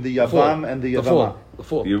between the Yavam and the Yavama.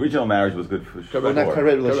 The original marriage was good for sure. Well, not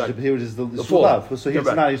correct relationship. Here it is the Sulav. So here it's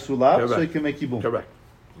not a Sulav, so you can make Yibum. Correct.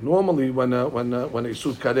 Normally, when a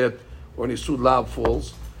Isud Karet or an Isud Lav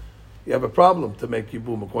falls, you have a problem to make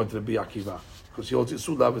Yibum according to the Bi Akiva. Because he holds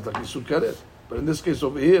Yisud Lav is like Yisud Karet. But in this case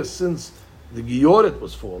over here, since the Gioret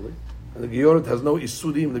was falling, and the Gioret has no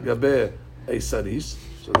Isudim Legabe a Saris,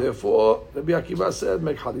 so therefore, Rabbi Akiva said,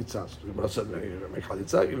 make Halitza. So the Gemara said, make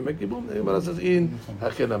Halitza, even make Yibum. The Gemara says, in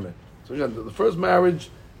Hachenameh. So again, the first marriage,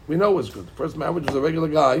 we know was good. The first marriage was a regular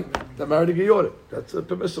guy that married a Gioret. That's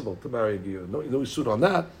permissible to marry a Gioret. No Isud on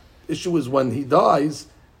that. Issue is when he dies,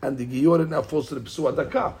 and the Gioret now falls to the Pesua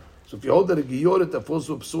Daka. So if you hold that a Gioret that falls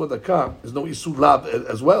to a Pesua Daka, there's no Isud Lav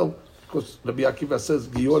as well, because Rabbi Akiva says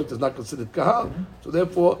Gioret is not considered Kahal. So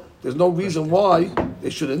therefore, there's no reason why they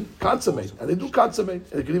shouldn't consummate. And they do consummate.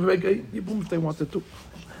 And they can even make a Yibum if they wanted to.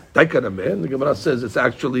 The Gemara says it's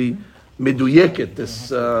actually Meduyeket,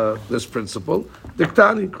 this principle.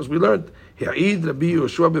 Diktani, because we learned, Ha'id Rabbi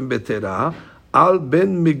Yoshua ben Betera, Al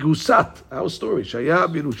ben Megusat, our story, Shaya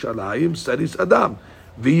Birushalayim, Saris Adam,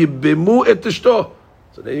 V'yibbemu et Ishto.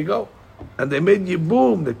 So there you go. And they made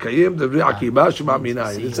Yibum, the Kayim, the Akiba, Shema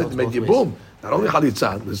Minai. They said they made Yibum. Not only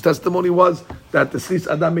Halitza. His testimony was that the Sris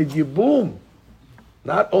Adam made Yibum.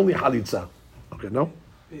 Not only Halitza. Okay, no?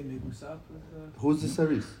 Who's the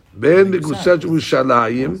Saris? Ben Megusat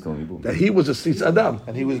Yerushalayim, that he was a Sris Adam.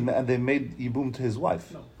 And they made Yibum to his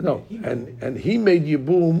wife. No, and he made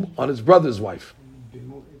Yibum on his brother's wife.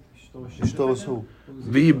 Ishto was who?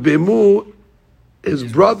 V'yibbemu, his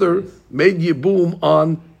brother made Yibum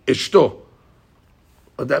on Ishto.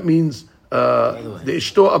 That means the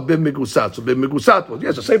Ishto of Ben Megusat. So Ben Megusat was,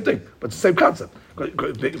 yes, the same thing, but it's the same concept. Ben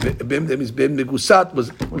Megusat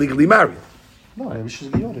was legally married. No, she's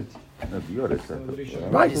Gioret.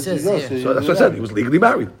 Right. So that's what I said. He was legally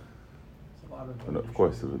married. Of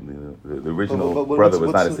course, the original brother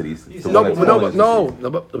was not a city. No.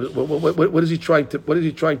 But what is he trying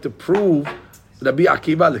to prove? Rabbi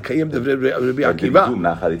Akiva, lekayim devrei Rabbi Akiva. Yibum,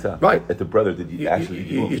 not chalitza. Right. At the brother, did you actually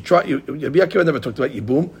yibum? Rabbi Akiva never talked about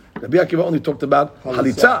yibum. Rabbi Akiva only talked about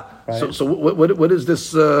chalitza. Right. So what is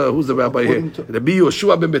this? Who's the rabbi here? Rabbi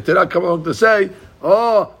Yoshua ben Betera come along to say,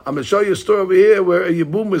 I'm going to show you a story over here where a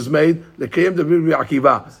yibum is made. Lekayim devrei Rabbi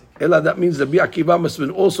Akiva. Ella, that means Rabbi Akiva must have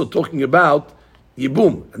been also talking about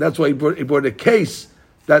yibum, and that's why he brought a case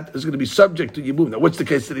that is going to be subject to yibum. Now, what's the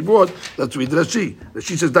case that he brought? Let's read Rashi.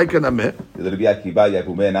 Rashi says, "Daikan ameh." Rabbi Akiva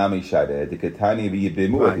yibumei nami shade. The ketani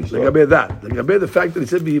v'yibimu et ishto. Legabe the fact that he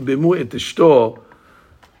said v'yibimu et ishto.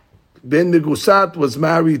 Ben Megusat was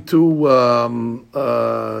married to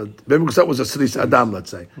Ben Megusat was a Sris Adam,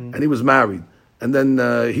 let's say, and he was married, and then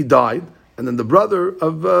he died, and then the brother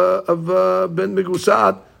of Ben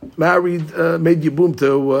Megusat married made yibum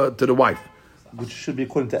to the wife, which should be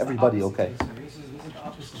according to everybody. Okay.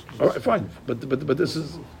 All right, fine, but this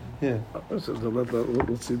is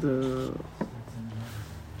let's see the.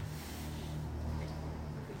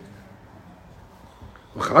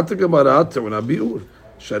 אחת הגמרא טעונה ביאור,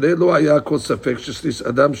 שהרי לא היה כל ספק שסריס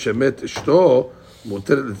אדם שמת אשתו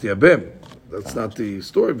מותרת להתייבם. That's not the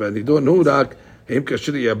story, והנידון הוא רק האם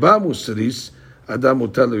כאשר יבם הוא סריס, אדם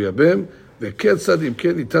מותר ליבם, וכיצד אם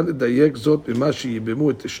כן ניתן לדייק זאת ממה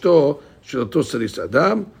שיבמו את אשתו של אותו סריס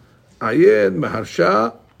אדם, עיין מהרשע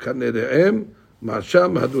כנראם, מהרשע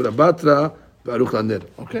מהדורה בתרא וערוך לנר.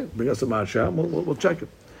 Okay, bring us a מהרשע, we'll check it.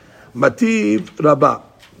 מטיב רבה,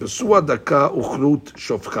 בסוע דקה וכרות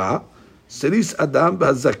שופחה, סריס אדם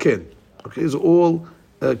והזקן. Okay, these are all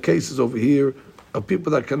cases over here of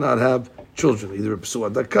people that cannot have children, either בסוע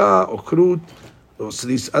דקה or krut, or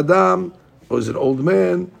סריס אדם, or is an old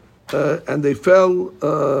man, and they fell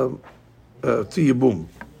to yibum.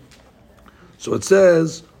 So it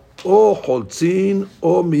says, or choltzin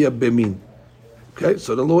or miyabemin. Okay,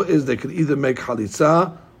 so the law is they can either make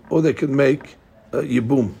chalitza or they can make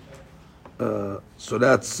yibum. So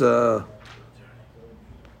that's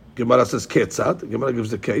Gemara says ketzad. Gemara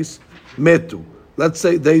gives the case. Metu. Let's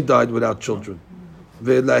say they died without children.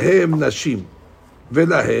 Ve'lahem nashim.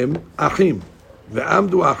 Ve'lahem achim.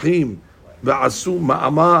 Ve'amdu achim. Ve'asu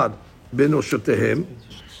ma'amar benoshottehem.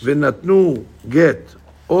 Ve'natnu get.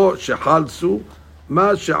 Or shechalsu.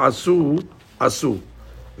 Ma she'asu asu.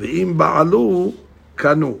 Ve'im ba'alu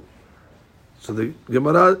kanu. So the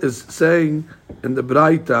Gemara is saying in the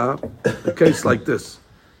Braita a case like this.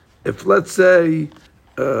 If let's say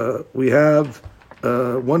we have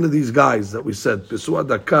one of these guys that we said, Pesua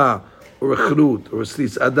Daka, or a Chrut, or a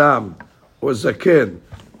Sris Adam, or a Zaken,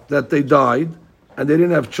 that they died and they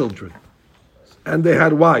didn't have children. And they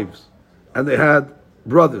had wives, and they had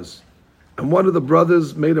brothers. And one of the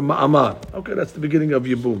brothers made a ma'amar. Okay, that's the beginning of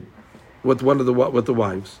Yibum, with one of the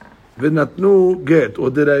wives. V'natnu get,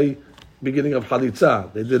 or did a beginning of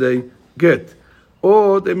Halitza, they did a get.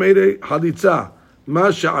 Or they made a Halitza, Ma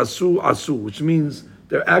sha'asu asu, which means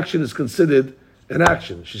their action is considered an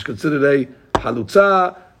action. She's considered a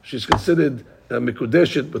Halutza, she's considered a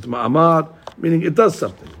Mikudeshet with Ma'amar, meaning it does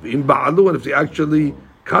something. In Ba'alu, and if they actually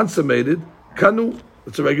consummated, Kanu,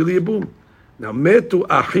 it's a regular Yibum. Now, Metu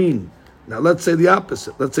Achin, now let's say the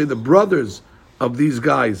opposite. Let's say the brothers of these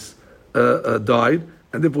guys died,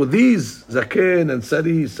 and therefore these, Zaken and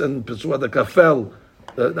Saris and Pesua Daka fell,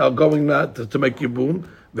 are going to make Yibum,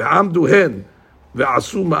 Ve'amdu hen,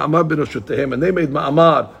 Ve'asu ma'amar benoshottehem, and they made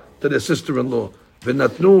ma'amar to their sister-in-law.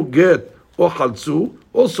 Ve'natnu get or chalzu,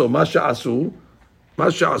 also ma she'asu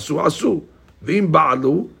asu. Ve'im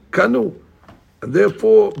ba'alu kanu. And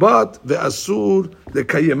therefore, but ve'asur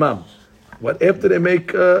lekayemam. What after they make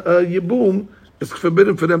yibum, it's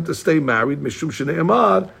forbidden for them to stay married. Mishum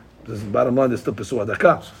shene'emar. This is the bottom line. There's still pesua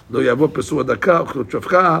daka. Lo yavo pesua daka uchlut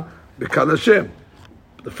shofcha b'kal Hashem.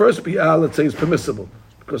 The first bi'ah, let's say, is permissible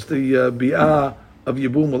because the bi'ah of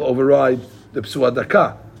Yibum will override the Psua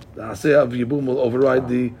Daka. The Aseh of Yibum will override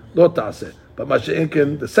the Lot Aseh. But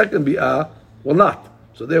Masha'inkin, the second bi'ah, will not.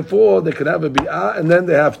 So therefore, they can have a bi'ah and then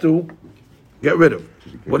they have to get rid of.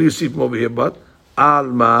 What do you see from over here? But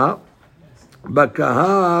Alma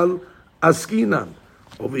Bakahal Askinan.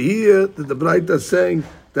 Over here, the Braita is saying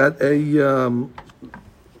that we're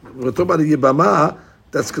talking about a Yibama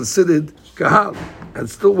that's considered Kahal. And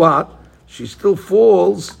still what? She still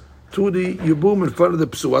falls to the Yibum in front of the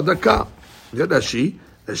Psua Daka. That she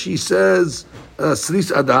says,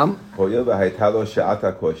 Sris Adam. Hoyel v'haytalo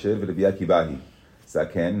she'ata kosher v'Rabbi Akiva hi.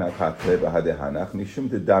 Zaken nakatre v'hadehanach mishum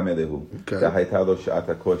dedam elehu. V'haytalo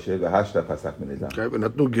she'ata kosher v'hashta pasak minedam. Okay,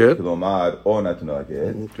 ונתנו גט. כלומר, או נתנו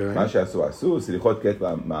הגט. מה שעשו עשו, סליחות גט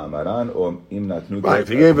במאמרן, או אם נתנו גט. Right, if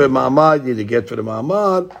you gave a ma'amad, you need to get for the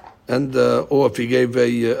ma'amad. and or if he gave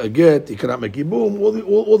a get, he cannot make yibum.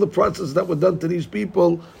 All the processes that were done to these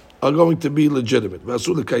people are going to be legitimate.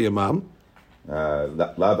 V'asur l'kayamam.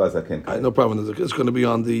 No problem. It's going to be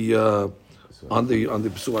on the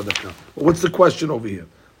Pesuah Daka. What's the question over here?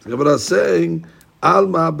 The Gemara is saying,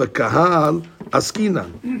 Alma bekahal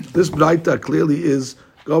askinan. This Braita clearly is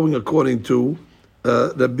going according to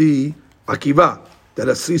Rabbi Akiva, that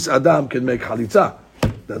a Sris Adam can make Chalitza.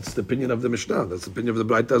 That's the opinion of the Mishnah. That's the opinion of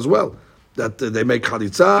the Braita as well. That they make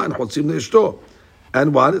Chalitza and Chotzim Ne'ishto.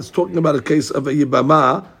 And what? It's talking about a case of a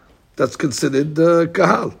Yibama that's considered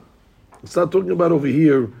Kahal. It's not talking about over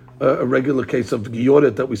here a regular case of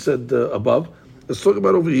Giyoret that we said above. It's talking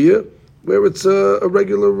about over here where it's a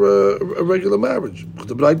regular marriage.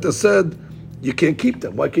 The Braita said you can't keep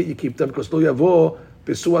them. Why can't you keep them? Because lo yavo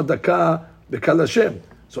Pesuah Daka bekal Hashem.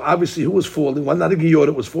 So obviously, who was falling? One not a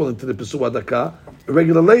Giyoret was falling to the Pesuah Daka. A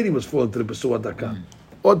regular lady was falling to the Pesuah Daka.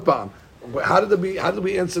 Od Pam. How did we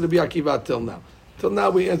answer the Rabbi Akiva till now? Till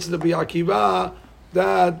now we answered the Rabbi Akiva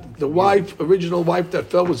that the original wife that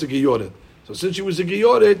fell was a Giyoret. So since she was a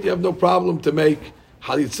Giyoret, you have no problem to make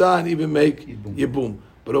Halitza and even make Yibum.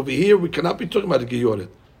 But over here, we cannot be talking about a Giyoret.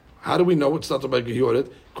 How do we know it's not about Giyoret?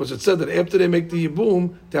 Because it said that after they make the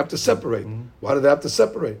Yibum, they have to separate. Why do they have to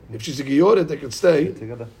separate? If she's a Giyoret, they can stay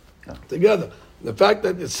together. The fact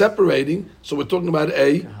that it's separating, so we're talking about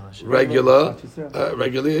a regular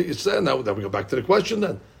Yisrael. Now we go back to the question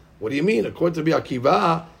then. What do you mean? According to Rabbi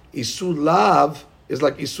Akiva, Isur Lav is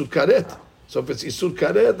like Isur Karet. So if it's Isur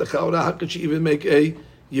Karet, the Chaura, how could she even make a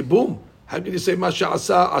Yibum? How can you say Masha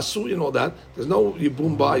Asa Asu and all that? There's no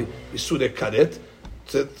Yibum by Isur Karet.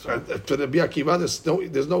 For the Rabbi Akiva,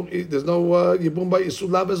 there's no Yibum by Isur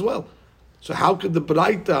Lav as well. So how could the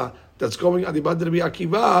Braita that's going on the Rabbi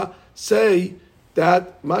Akiva say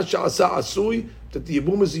that Masha Asa Asui, that the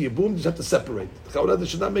Yibum is a Yibum, you just have to separate. The Chaura, they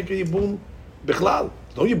should not make a Yibum Bichlal.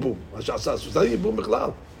 No Yibum. Masha Asa Asui. It's not a Yibum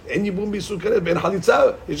Bichlal. En Yibum B'Isur Karet. Ben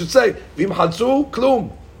Halitza, you should say, Vim Hatzu,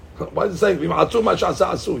 Klum. Why is it saying, Vim Hatzu, Masha Asa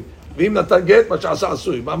Asui? Vim Natan Get, Masha Asa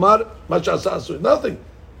Asui. Mamar, Masha Asa Asui. Nothing.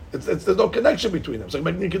 There's no connection between them. It's like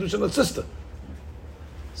making a Kiddush and a sister.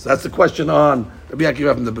 So that's the question on Rabbi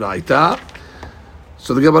Akiva from the Braita.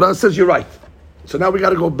 So the Gemara says you're right. So now we got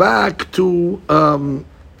to go back to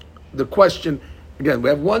the question. Again, we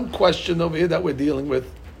have one question over here that we're dealing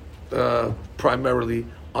with primarily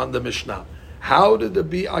on the Mishnah. How did the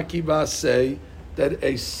Rabbi Akiva say that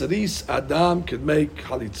a Sris Adam could make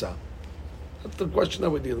Chalitza? That's the question that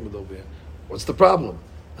we're dealing with over here. What's the problem?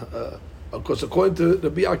 Of course, according to the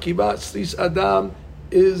Rabbi Akiva, Sris Adam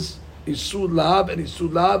is Isur Lav, and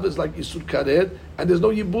Isur Lav is like Isur Karet, and there's no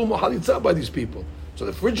Yibum or Halitza by these people. So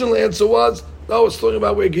the original answer was, no, it's talking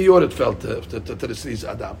about where Giyoret fell to the Sris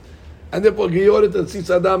Adam. And therefore, Giyoret and Sris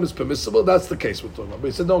Adam is permissible. That's the case we're talking about. But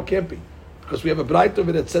he said, no, it can't be. Because we have a Braita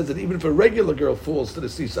over that says that even if a regular girl falls to the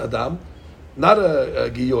Sris Adam, not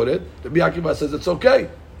a Giyoret, the Rabbi Akiva says it's okay.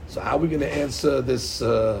 So how are we going to answer this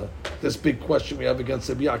big question we have against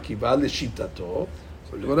Rabbi Akiva? L'shitato. So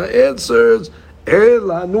we're going to answer.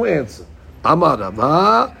 Ela, new answer. Amar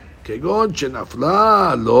Rava, kegon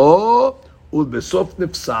shenafla lo ulbesof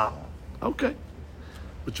nifsa. Okay.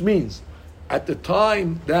 Which means, at the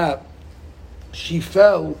time that she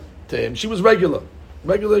fell to him, she was regular,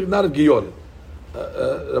 not a Giyoret.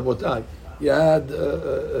 Rabotai. You had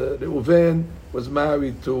Reuven was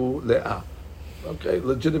married to Leah. Okay,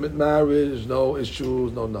 legitimate marriage, no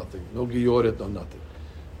issues, no nothing, no Giyoret, no nothing.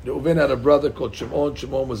 Reuven had a brother called Shimon.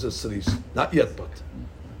 Shimon was a Sris, not yet, but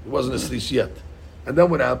he wasn't a Sris yet. And then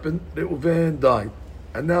what happened? Reuven died,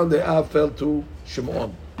 and now Leah fell to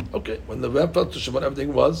Shimon. Okay, when Leah fell to Shimon,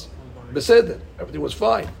 everything was beseder, everything was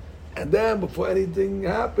fine. And then before anything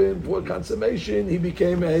happened, before consummation, he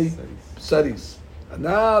became a Saris. And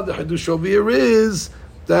now the Hidush over here is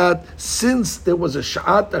that since there was a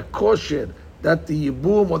Sha'at kosher, that the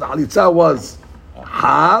Yibum or the Halitza was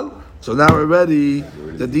Hal, so now already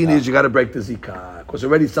the deen is you got to break the Zikah, because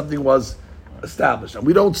already something was established. And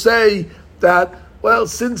we don't say that, well,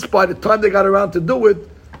 since by the time they got around to do it,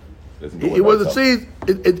 it was a seed,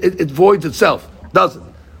 it voids itself. Doesn't.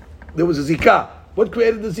 There was a Zikah. What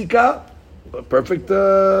created the Zikah? A perfect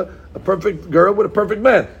girl with a perfect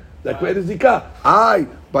man. That created Zikah.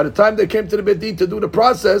 By the time they came to the Beit Din to do the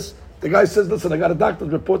process, the guy says, listen, I got a doctor's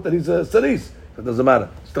report that he's a Saris. It doesn't matter.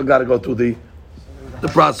 Still got to go through the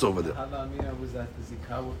process over there. Was that the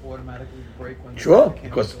Zikah would automatically break when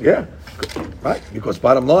right. Because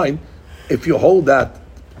bottom line, if you hold that,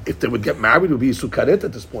 if they would get married, it would be Isur Karet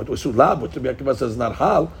at this point, or Isur Lab, which Rabbi Akiva says is not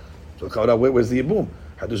Hal. So where's the Yibum?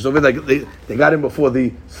 They got him before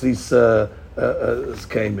the Sris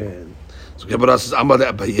came in. So Gemara says, Amar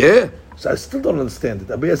Abaye. So I still don't understand it.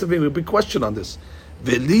 Abaye has a big question on this.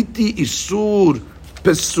 Veliti isur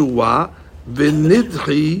pesua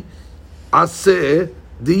v'nidchi aseh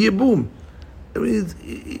diyibum. I mean,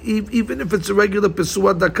 even if it's a regular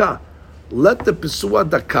pesua daka, let the pesua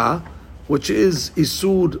daka, which is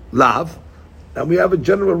isur lav, and we have a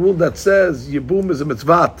general rule that says yibum is a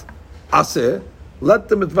mitzvat aseh. Let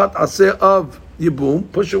the mitzvat aseh of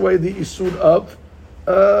yibum push away the isur of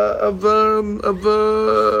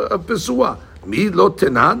pesua. Mi lo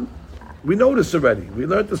tenan. We know this already. We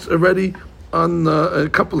learned this already on a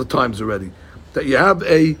couple of times already. That you have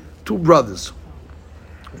two brothers.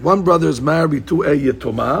 One brother is married to a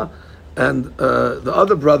yetoma, and the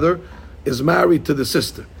other brother is married to the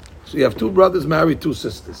sister. So you have two brothers married to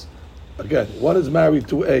sisters. Again, one is married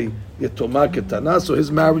to a yetoma ketana, so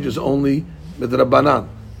his marriage is only midrabanan.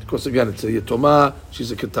 Because again, it's a yetoma,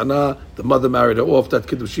 she's a ketana, the mother married her off, that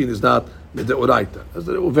kiddushin is not mideoraita. As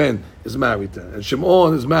the Reuven is married to, and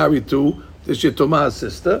Shimon is married to this yetoma's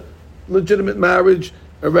sister, legitimate marriage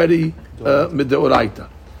already mideoraita.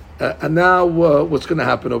 And now what's going to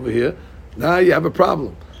happen over here? Now you have a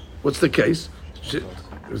problem. What's the case?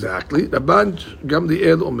 Exactly. Rabban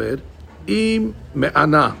Gamliel Omer, im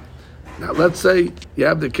me'ana. Now let's say you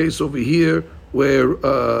have the case over here where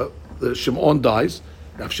Shimon dies.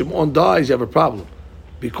 Now if Shimon dies, you have a problem.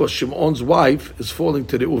 Because Shimon's wife is falling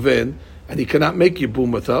to the Reuven, and he cannot make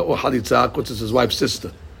Yibum with her, or Halitzah, which is his wife's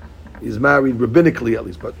sister. He's married rabbinically at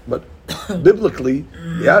least, but biblically,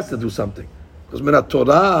 he has to do something. Because Minat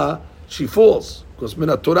Torah, she falls. Because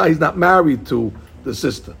Minat Torah, he's not married to the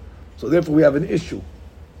sister. So therefore we have an issue.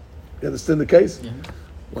 You understand the case? Yeah.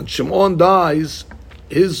 When Shimon dies,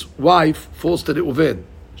 his wife falls to the Reuven.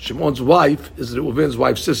 Shimon's wife is the Reuven's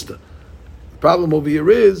wife's sister. The problem over here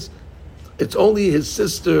is, it's only his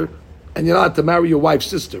sister, and you're not to marry your wife's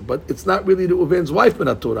sister, but it's not really the Reuven's wife,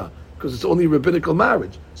 Minat Torah, because it's only a rabbinical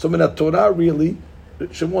marriage. So Minat Torah, really,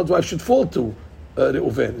 Shimon's wife should fall to the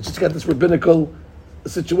Reuven. It's just got this rabbinical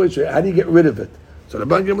situation. How do you get rid of it? So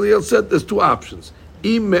Rabban Gamliel said there's two options.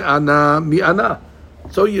 Im me'ana mi'ana.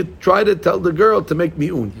 So you try to tell the girl to make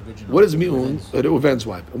mi'un. What is mi'un? The Reuven's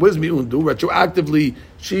wife. And what does mi'un do? Retroactively,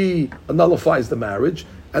 she nullifies the marriage,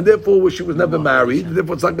 and therefore she was never married, and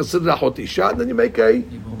therefore it's not considered a hot isha, and then you make a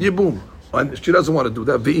yibum. And she doesn't want to do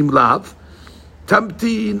that. Ve'im lav.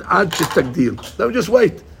 Tamtin ad shetagdil. Now just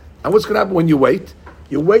wait. And what's going to happen when you wait?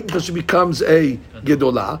 You wait until she becomes a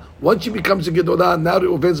gedolah. Once she becomes a gedolah, now the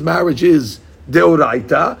Reuven's marriage is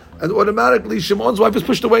deoraita, and automatically Shimon's wife is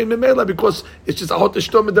pushed away in Memela because it's just a hot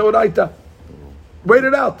ishtom and deoraita. Wait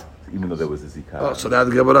it out. Even though there was a zikah. Oh, so now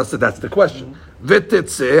the Gemara said that's the question.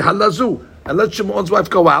 V'tetzeh halazu, and let Shimon's wife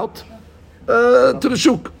go out to the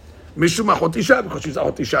shuk. Mishum hot isha, because she's a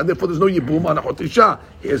hot isha, and therefore there's no yibum on a hot isha.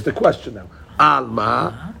 Here's the question now.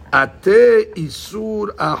 Alma ate isur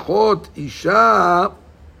ahot isha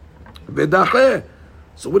v'dacheh.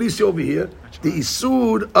 So what do you see over here? The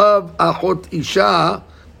isur of ahot isha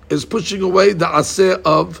is pushing away the aseh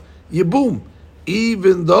of yibum,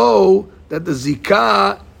 even though that the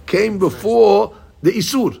zikah came before the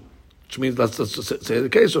isur, which means let's just say the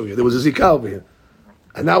case over here. There was a zikah over here,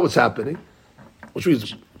 and now what's happening? Which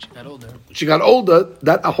means she got older.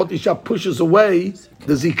 That ahot isha pushes away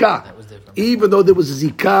the zikah, even though there was a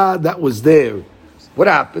zikah that was there. What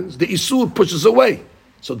happens? The isur pushes away.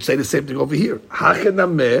 So to say the same thing over here.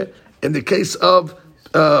 Hachenameh, in the case of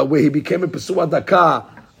where he became a pesua daka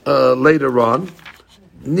later on,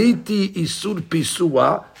 niti isur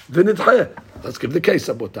pisua v'nidcheh. Let's give the case,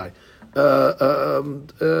 Abotai.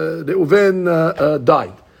 The Reuven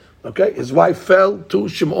died. Okay, his wife fell to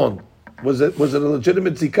Shimon. Was it a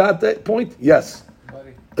legitimate zikah at that point? Yes.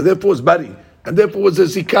 And therefore it's bari. And therefore was a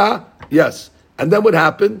zikah? Yes. And then what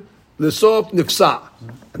happened? L'sof nifsa.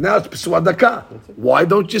 And now it's pesua daka. Why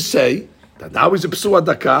don't you say that now he's a pesua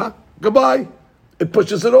daka? Goodbye. It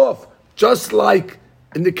pushes it off. Just like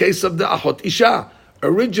in the case of the ahot isha.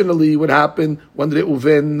 Originally, what happened when the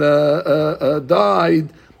Reuven died?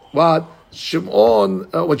 What Shimon?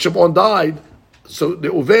 When Shimon died, so the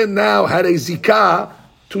Reuven now had a zikah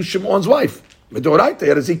to Shimon's wife. Medoraita, they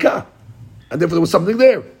had a zikah, and therefore there was something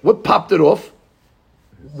there. What popped it off?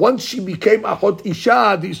 Once she became ahot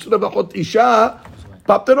isha, the isur of ahot isha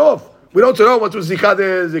popped it off. We don't say, oh, once it was zikah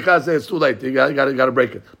there, zikah says it's too late. You got to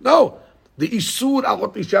break it. No, the isur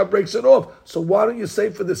ahot isha breaks it off. So why don't you say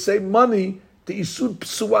for the same money? The isur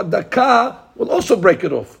psua daka will also break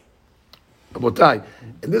it off. Abotai.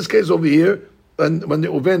 In this case over here, when the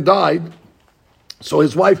Reuven died, so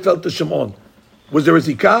his wife fell to Shimon. Was there a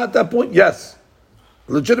zikah at that point? Yes.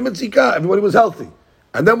 Legitimate zikah. Everybody was healthy.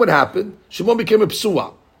 And then what happened? Shimon became a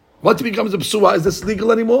psua. Once he becomes a psua, is this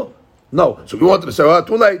legal anymore? No. So we wanted to say,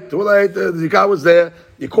 too late. The zikah was there.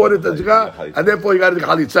 You caught it, the zikah, and therefore you got the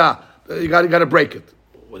chalitza. You got to break it.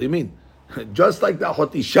 What do you mean? Just like the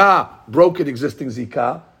Hotisha broke an existing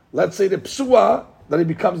zikah, let's say the psua that it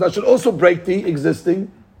becomes that should also break the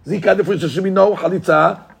existing zikah. Therefore, there should be no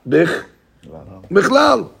chalitza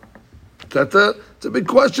bichlal. It's a big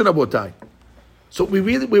question about that. So we're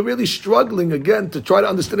really struggling again to try to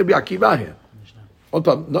understand Rabbi Akiva here.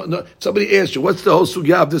 No, somebody asked you, what's the whole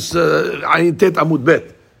sugya of this Ayin Tet Amud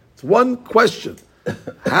Bet? It's one question.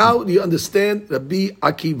 How do you understand Rabbi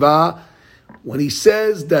Akiva when he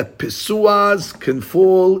says that Pesuas can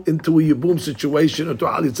fall into a Yibum situation or to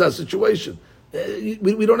a Halitza situation?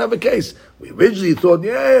 We don't have a case. We originally thought,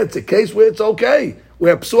 it's a case where it's okay,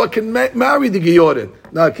 where Pesua can marry the Geyoret.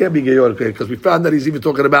 No, it can't be Geyoret because we found that he's even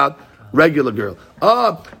talking about regular girl.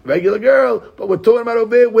 Regular girl, but we're talking about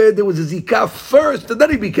over there where there was a Zikah first and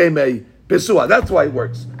then he became a Pesua. That's why it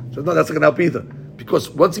works. So no, that's not going to help either. Because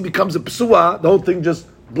once he becomes a Pesua, the whole thing just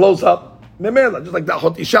blows up. Memela, just like the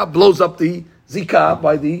Hotisha blows up the Zikah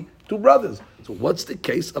by the two brothers. So what's the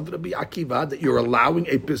case of Rabbi Akiva that you're allowing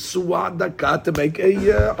a Pesua Daka to make a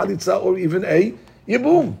Halitza or even a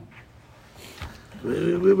Yibum?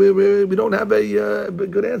 We don't have a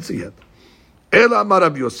good answer yet. Ela Amar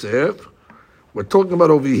Rav Yosef, we're talking about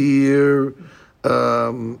over here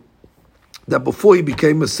that before he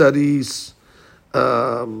became a Saris, he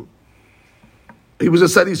was a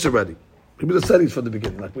Saris already. He was a Saris from the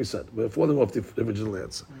beginning, like we said. We're falling off the original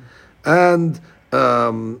answer. And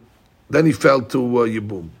then he fell to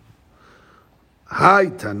Yibum. Hai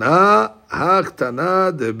Tana, Hach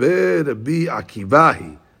Tana Debe Rabbi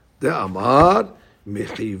Akivahi, De Amar,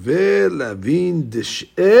 Mechive Lavin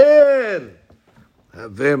Disher.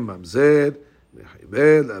 Have mamzer,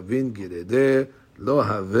 mechive lavin gereder, lo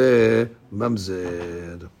have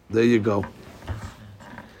mamzer. There you go.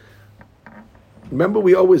 Remember,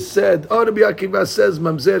 we always said, Rabbi Akiva says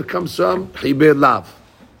mamzer comes from chiber lav.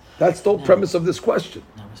 That's the whole premise of this question.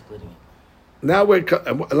 Now we're splitting it. Now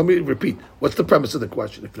let me repeat. What's the premise of the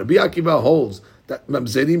question? If Rabbi Akiva holds that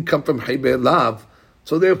mamzerim come from chiber lav,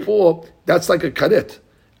 so therefore that's like a karet,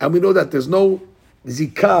 and we know that there's no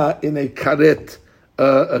zikah in a karet.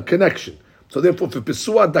 A connection. So therefore, for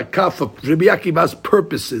Pesua Daka, for Rabbi Akiva's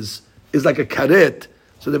purposes, is like a karet.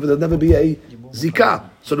 So therefore, there'll never be a zikah.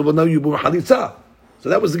 So there will no Yibum Halitza. So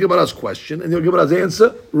that was the Gemara's question, and the Gemara's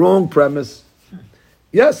answer, wrong premise.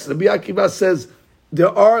 Yes, Rabbi Akiva says there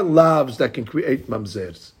are lavs that can create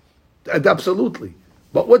mamzers. And absolutely.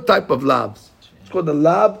 But what type of lavs? It's called the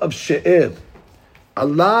lav of she'er. A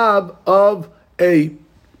lav of a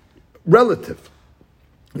relative.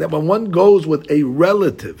 That when one goes with a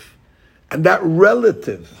relative, and that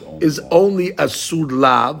relative is only a sud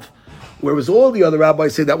lav, whereas all the other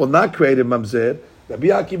rabbis say that will not create a mamzer, Rabbi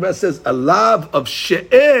Akiva says a lav of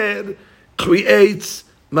she'er creates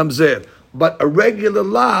mamzer. But a regular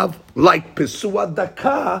lav, like Pesua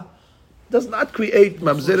Daka, does not create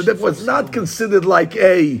mamzer. Therefore, it's not considered like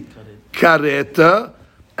a kareta.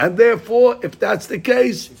 And therefore, if that's the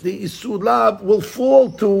case, the isud lav will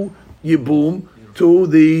fall to Yibum, to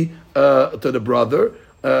the brother,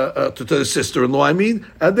 to the sister-in-law, and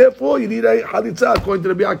therefore you need a halitza according to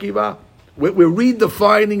Rabbi Akiva. We're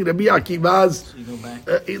redefining Rabbi Akiva's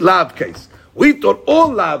lav case. We thought all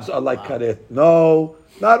lavs are like karet. No,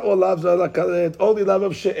 not all lavs are like karet. Only lav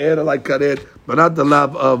of she'er are like karet, but not the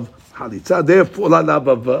lav of halitza. Therefore, not lav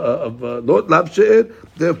of lav she'er.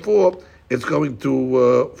 Therefore, it's going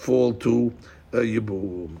to fall to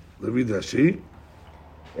Yibum. Let me read Rashi.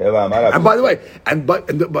 And by the way, but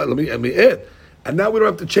let me add, and now we don't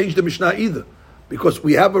have to change the Mishnah either, because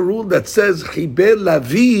we have a rule that says chiber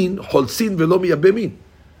lavin holsin velo miyabemin,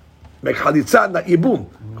 make halitza not yibum,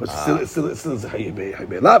 because still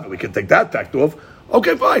chiber lav. We can take that fact off.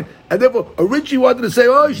 Okay, fine. And therefore, originally wanted to say,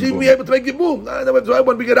 you should even be able to make yibum. That's why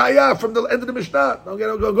when we get ayah from the end of the Mishnah, don't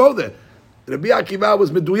go there. Rabbi Akiva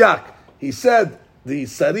was meduyak. He said the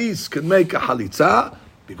saris can make a halitza.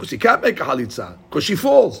 Because he can't make a halitza. Because she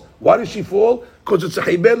falls. Why does she fall? Because it's a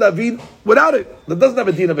chiber lavin without it. That doesn't have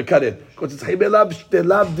a din of a karet. Because it's chiber lav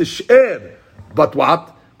d'sher. But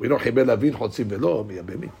what? We know chiber lavin chotzim velo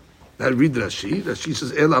miyabemi. Now read Rashi. Rashi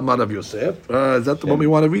says El Amar Rav Yosef. Is that the one we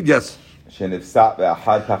want to read? Yes.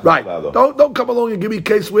 Right. Don't come along and give me a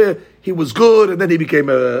case where he was good and then he became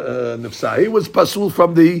a nifsa. He was pasul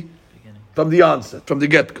from the onset, from the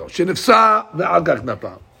get-go. Shenifsa ve'al gach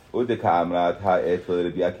nafal. ודקאמרת האט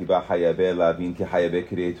לרבי עקיבא חייבה להבין כחייבה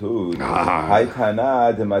קריאתות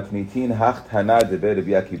היתנה דמתניתין הכתנה דבר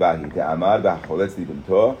רבי עקיבא היא תאמר בהחולץ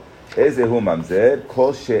לבנתו איזה הוא ממזר?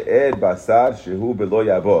 כל שאר בשר שהוא בלא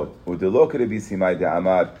יעבוד. ודלא כרבי סימאי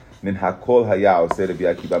דאמר, מן הכל היה עושה רבי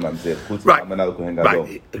עקיבא ממזר. חוץ מאמנה לכהן גדול.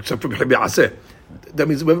 Right, except for Rבי Aseh. That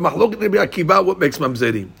means we have machlok Rבי Akiva, what makes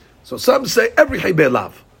mamzerim. So some say every chaybe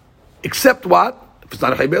lav. Except what? If it's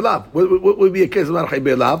not a chaybe lav. What would be a case of not a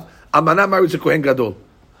chaybe lav? Amana marries a kohen gadol.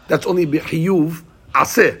 That's only b'chiyuv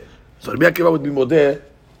aseh. So Rבי Akiva would be modeh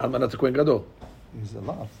amana to kohen gadol. He's a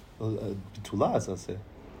lav. Betula, as I say.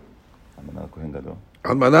 אמנה לכהן גדול.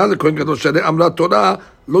 Almana lekohen gadol shenei amra Torah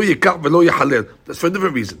lo yikach velo yichalel. That's for a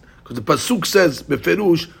different reason. Because the pasuk says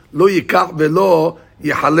beferush lo yikach velo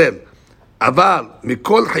yichalel. Aval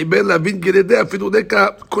mikol chaybe lavin geredeh afilu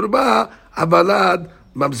deka korba avalad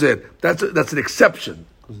mamzer. That's an exception.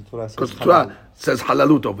 Because the Torah says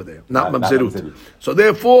halalut over there, not mamzerut. So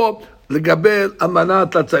therefore, legabel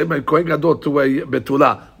amanat latzayim kohen gadol to a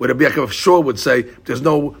betula, where Rabbi Akiva sure would say there's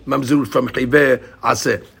no mamzerut from chaybe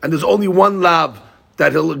aseh, and there's only one lav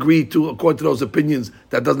that he'll agree to according to those opinions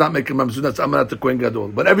that does not make a mamzerut. That's amanat to kohen gadol.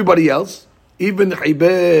 But everybody else, even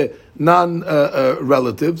chaybe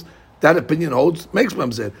non-relatives, that opinion holds makes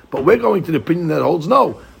mamzer. But we're going to the opinion that holds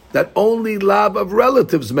no, that only lav of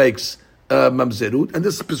relatives makes mamzerut, and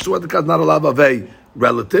this Pesua is not a lav of a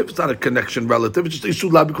relative, it's not a connection relative, it's just Isu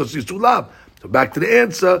lav because it's Isu lav. So back to the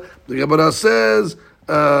answer, the Gemara says,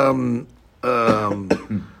 so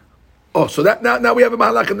that now we have a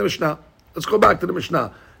mahalach in the Mishnah. Let's go back to the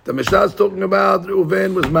Mishnah. The Mishnah is talking about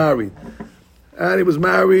Reuven was married. And he was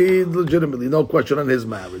married legitimately, no question on his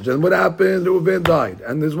marriage. And what happened? Reuven died.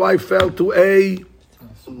 And his wife fell to a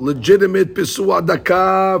legitimate Pesua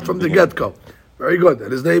Daka from the get-go. Very good.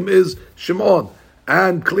 And his name is Shimon.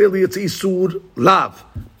 And clearly it's Isur Lav.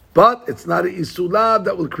 But it's not an Isur Lav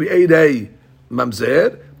that will create a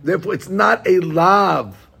Mamzer. Therefore, it's not a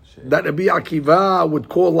Lav that Rabbi Akiva would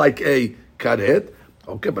call like a Karet.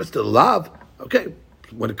 Okay, but it's still Lav. Okay.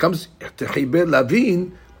 When it comes to Chibeh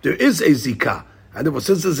Lavin, there is a Zikah. And therefore,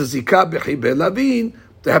 since there's a Zikah B'Chibeh Lavin,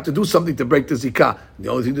 they have to do something to break the Zikah. The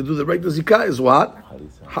only thing to do to break the Zikah is what?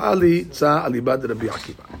 Halitza alibad Rabbi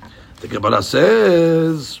Akiva. The Gemara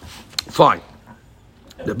says, fine.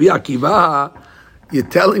 Rabbi Akiva, you're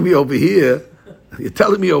telling me over here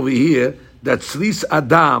that Sris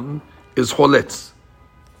Adam is Choletz.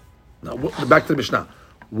 Now, back to the Mishnah.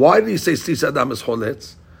 Why did he say Sris Adam is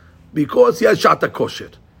Choletz? Because he had Shata Kosher.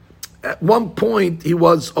 At one point, he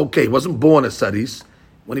was okay. He wasn't born as Saris.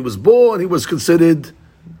 When he was born, he was considered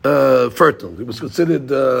fertile. He was considered,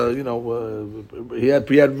 he had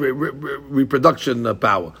reproduction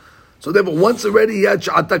power. So therefore, once already he had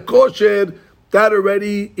Sha'ata Kosher, that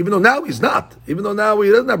already, even though now he's not, even though now he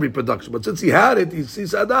doesn't have reproduction, but since he had it, he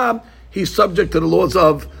sees Adam, he's subject to the laws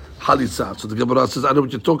of Halitza. So the Gemara says, I know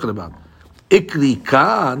what you're talking about. Ikri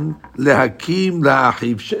kan lehakim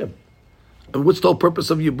la'achiv Shem. And what's the whole purpose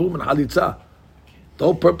of Yibum and Halitza? The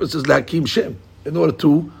whole purpose is Lahakim Shem, in order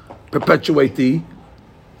to perpetuate the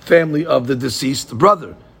family of the deceased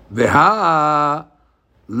brother. Veha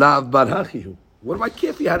lav bar hachihu. What do I care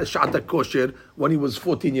if he had a Sha'ata Kosher when he was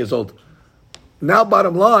 14 years old? Now,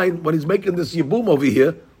 bottom line, when he's making this Yibum over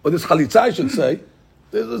here, or this Halitza, I should say,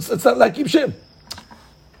 it's not Lahakim Shem.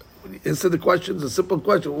 Answer the question, it's a simple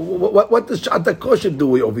question. What does Sha'ata Kosher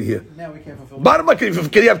do over here? Now we can't fulfill. Bottom line, can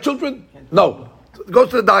you have children? No. Go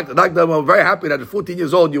to the doctor. The doctor, I'm very happy that at 14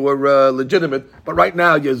 years old you were legitimate, but right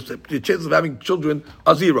now your chances of having children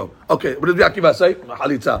are zero. Okay, what does Akiva say?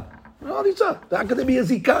 Halitza. Halitza. How can there be a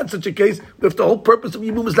zikah in such a case if the whole purpose of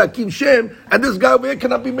Yibum is Lahakim Shem, and this guy over here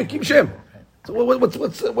cannot be Mekim Shem? So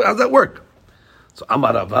how's that work? So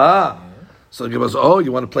Amarava. So he goes, oh,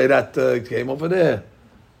 you want to play that game over there?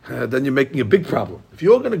 Then you're making a big problem. If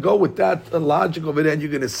you're going to go with that logic over there, and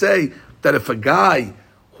you're going to say that if a guy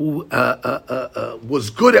who was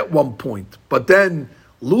good at one point, but then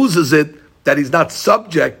loses it, that he's not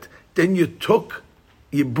subject, then you took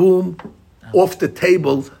Yibum off the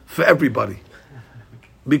table for everybody.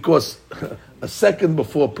 Because a second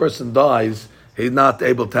before a person dies, he's not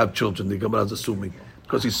able to have children, the Gemara is assuming.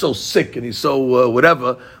 Because he's so sick and he's so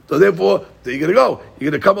whatever. So therefore, you're going to go.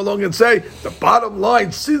 You're going to come along and say, the bottom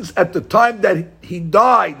line, since at the time that he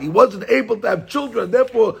died, he wasn't able to have children,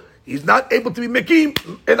 therefore, he's not able to be Mekim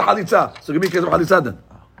in Halitza. So give me a case of Halitza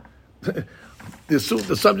then. The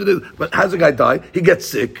subject is, but has a guy die? He gets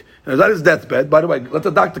sick. And he's on his deathbed. By the way, let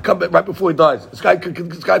the doctor come back right before he dies. This guy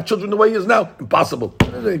have children the way he is now? Impossible. He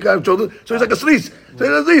can't have children. So he's like a Sris.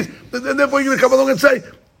 And therefore you're going to come along and say,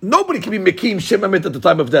 nobody can be Mekim Shem Amit at the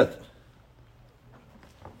time of death.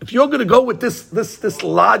 If you're going to go with this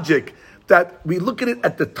logic that we look at it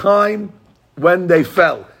at the time when they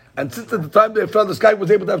fell, And since at the time they fell, this guy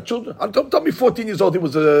was able to have children. Don't tell me 14 years old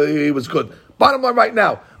he was good. Bottom line right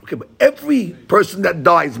now. Okay, but every person that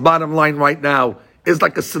dies, bottom line right now, is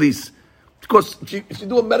like a sris. Because if you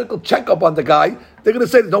do a medical checkup on the guy, they're going to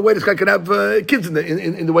say there's no way this guy can have kids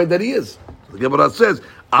in the way that he is. The Gemara says,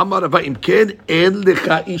 Amar Rava Imken en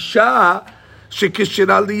lecha isha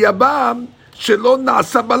shekeshira liyabam shelo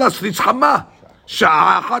na'asa bala sris hama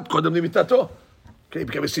sha'a achat kodem limitato. Okay, he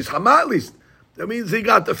became a sris hama at least. That means he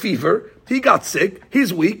got the fever, he got sick,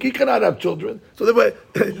 he's weak, he cannot have children. So they were.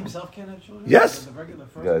 He himself can't have children? Yes.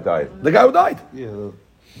 The guy died. The guy who died. Yeah.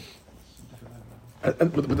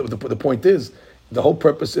 And the point is, the whole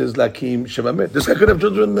purpose is Lakim Shemamit. This guy could have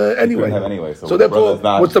children anyway. Couldn't have anyway. So therefore,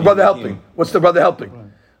 what's the brother helping? Right. What's the brother helping? Right.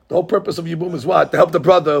 The whole purpose of Yibum is what? To help the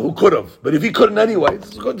brother who could have. But if he couldn't anyway, it's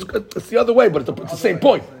the other way, but it's the same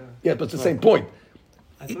point. Yeah, but it's the same point.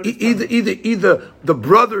 Either the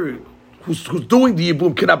brother who's doing the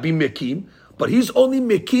Yibum cannot be Mekim, but he's only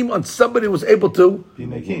Mekim on somebody who was able to be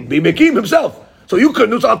Mekim himself. So you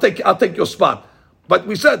couldn't, so I'll take your spot. But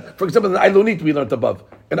we said, for example, in Ailonit we learned above.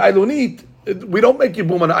 In Ailonit, we don't make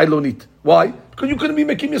Yibum on Ailonit. Why? Because you couldn't be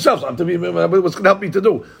Mekim yourself. So what's going to help me to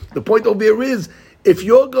do? The point over here is, if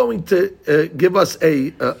you're going to give us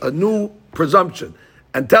a new presumption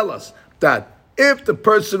and tell us that if the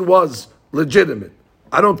person was legitimate,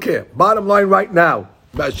 I don't care. Bottom line right now,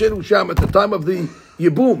 Bashir Usham at the time of the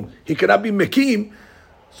Yibum, he cannot be Mekim.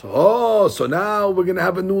 So now we're going to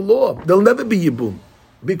have a new law. There'll never be Yibum.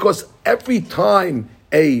 Because every time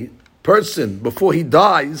a person, before he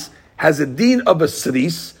dies, has a deen of a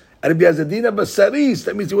saris, and if he has a deen of a saris,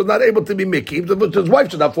 that means he was not able to be Mekim, so his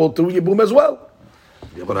wife should not fall to Yibum as well.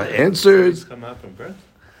 But I answered,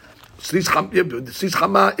 Sris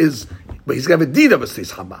Chama is, but he's going to have a deen of a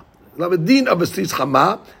Sris Chama. He'll have a deen of a Sris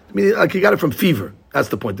Chama, meaning like he got it from fever. That's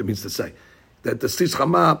the point it means to say. That the Sris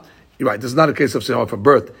Chama, you're right, this is not a case of Sris Chama for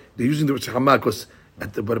birth. They're using the Sris Chama because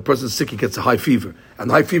when a person's sick, he gets a high fever. And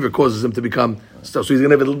the high fever causes him to become stuff. So he's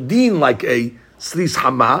going to have a deen like a Sris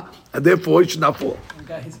Hama, and therefore he should not fall.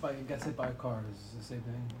 Gets hit by a car. Is the same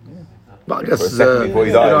thing? Yeah. Well,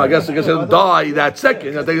 I guess he'll die that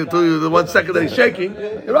second. I think the 1 second that he's shaking.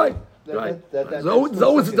 You're right. Right. There's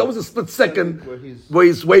always a split second where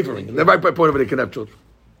he's wavering. And the right point of it, he can have children.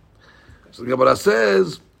 So the Gemara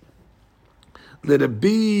says, let it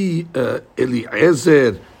be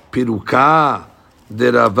Eliezer Piruka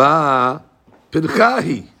de Rava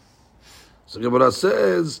Pirkahi. So the Gemara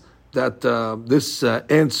says that this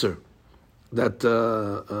answer that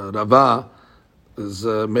Rava is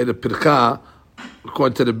made a Pirka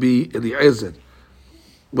according to the B Eliezer.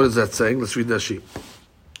 What is that saying? Let's read that sheet.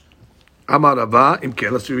 Amar Rava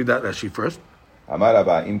Imken. Let's read that sheet first. Amar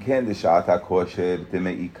Rava Imken de Sha'ata Kosher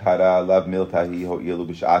Demeikara Lav Miltahi Ho'ilu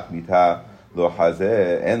B'Sha'at Mita Lo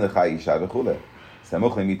Hazeh En Lecha Isha V'Chule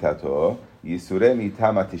Samuch LeMitato Yisure Mita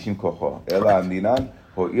Matishim Kocho Ela Amdinan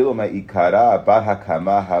Ho'ilu Me'ikara Bar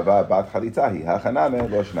Hakama Hava Bat Chalitzahi Hachaname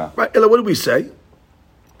Lo Shna. Right, Ela, what do we say?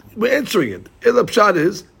 We're answering it. Ela Pshat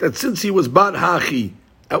is that since he was Bat Hachi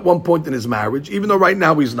at one point in his marriage, even though right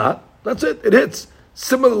now he's not, that's it. It hits.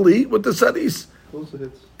 Similarly with the Sadis.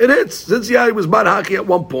 It hits. Since he was Bat Hachi at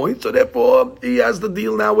one point, so therefore he has the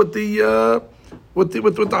deal now with the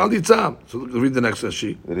Halitza. So read the next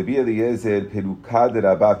sheet. Rabbi Eliezer Peruka de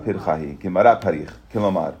Rabba Pirchahi Gemara Parich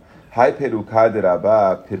Kilomar Hai Peruka de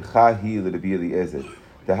Rabba Pirchahi Rabbi Eliezer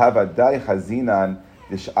Tehava Dai Chazinan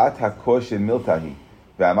Dishat HaKosher Miltahi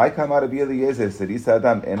Ve'amai Kamar Rabbi Eliezer Seris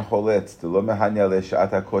Adam En Choletz Delo Mehanya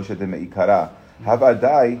LeShat HaKosher De Meikara Hava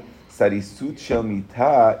Dai Sarisut Shel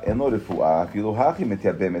Mita Eno Refuah Afilu Hachi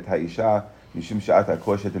Metiabemet Haisha Mishum Shat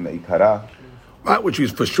HaKosher De Meikara. Right, which is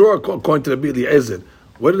for sure according to the Rabbi Eliezer.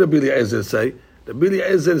 What did Rabbi Eliezer say? The Rabbi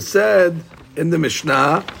Eliezer said in the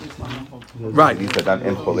Mishnah, right? Right.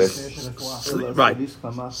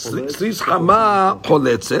 Sris Chama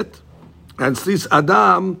choletzet, and Sris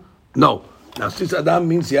Adam no. Now Sris Adam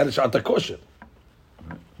means he had a Shat HaKosher.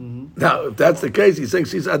 Now, if that's the case, he's saying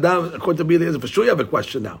Sris Adam according to Rabbi Eliezer. For sure, you have a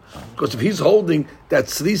question now, because if he's holding that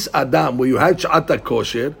Sris Adam where you had Shat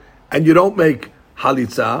HaKosher and you don't make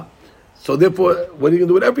Halitza. So therefore, what are you going to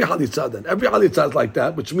do with every halitza then? Every halitza is like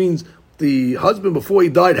that, which means the husband before he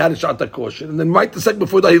died had a Shat HaKosher, and then right the second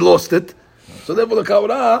before he died he lost it. So therefore, the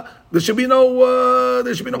Kavarah, there should be no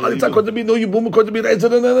halitza, could there be no yibum, could there be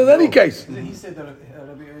Ezra in any case. He said that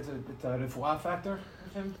it's a refuah factor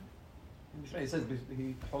with him. He says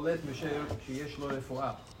he cholet mishayor sheyesh lo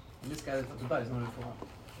refuah. And this guy that dies no refuah.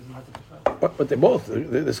 But they both.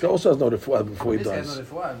 This guy also has no refuah before he dies. This guy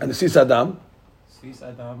has no refuah. And the Sris Adam. Sris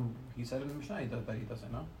Adam, he said in the Mishnah that he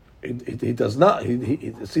doesn't know. He does not.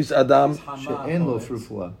 He sis Adam. She'en lo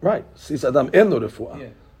refuah. Right. Sis Adam en lo refuah. Yeah.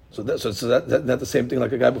 So that's the same thing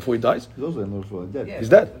like a guy before he dies? He's also en lo refuah. Dead. Yeah, he's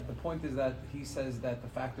dead. The point is that he says that the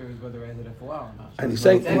factor is whether it's a refuah or not. And he's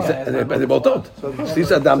saying, and they both don't.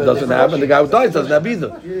 Sis Adam doesn't have, and the guy who dies doesn't have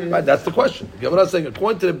either. Right? That's the question. The Gemara is saying,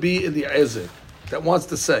 according to the B in the Ezer, that wants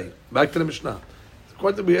to say, back to the Mishnah,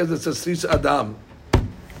 according to the Ezer, it says Sis Adam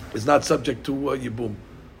is not subject to Yibum.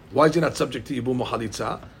 Why is he not subject to Yibum or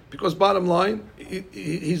Halitza? Because bottom line,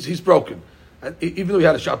 he's broken. And even though he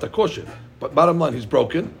had a Shata Kosher, but bottom line, he's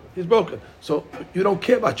broken. So you don't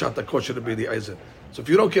care about Shata Kosher to be the Ezer. So if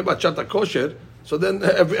you don't care about Shata Kosher, so then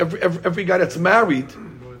every guy that's married,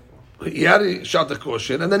 he had a Shata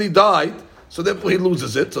Kosher, and then he died, so therefore he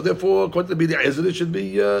loses it. So therefore, according to the B, the Ezer, it should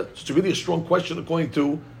be it's really a strong question according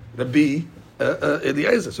to the B.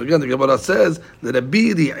 Eliezer. So again, the Gemara says that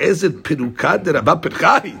Rabbi Eliezer Pirukad de Rabba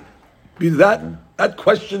Pirchai. That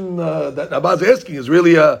question that Rabba is asking is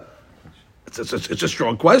really it's a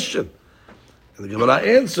strong question. And the Gemara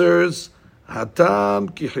answers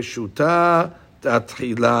Hatam ki Hishuta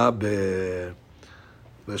tatchila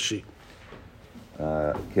beshi.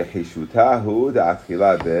 Ki Hishutahu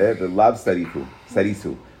tatchila belav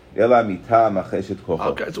sarisu.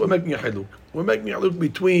 Okay, so we're making a haluk. We're making a haluk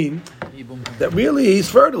between that really he's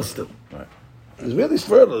fertile still. Right. He's really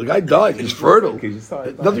fertile. The guy died. He's fertile.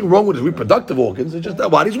 Nothing wrong with his reproductive organs. It's just that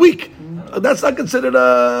body's weak. That's not considered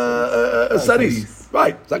a saris.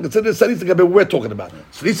 Right. It's not considered a saris. The guy we're talking about.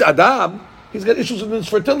 Saris Adam, he's got issues with his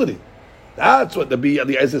fertility. That's what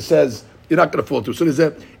the Ezer says you're not going to fall through. So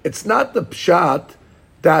it's not the pshat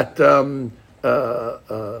that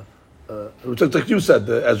like you said,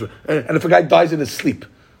 Ezra. And if a guy dies in his sleep,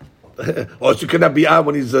 or so you cannot be out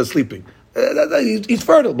when he's sleeping, he's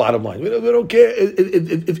fertile. Bottom line, we don't care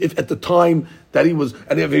if at the time that he was,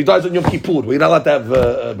 and if he dies on Yom Kippur, we're not allowed to have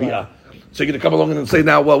bi'ah. So you're going to come along and say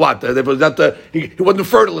now, well, what? Therefore, he wasn't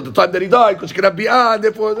fertile at the time that he died because he could have bi'ah, and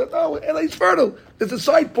therefore, he's fertile. There's a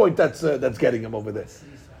side point that's getting him over there.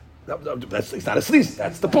 It's not a sneeze.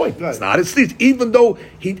 That's the point. It's not a sneeze. Even though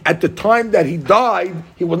at the time that he died,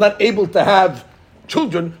 he was not able to have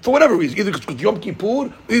children for whatever reason, either because Yom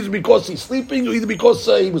Kippur, either because he's sleeping, or either because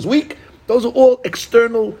he was weak. Those are all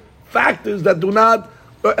external factors that do not.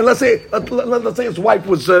 And let's say his wife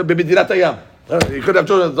was B'Medirat Hayam. He could have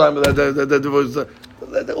children at the time.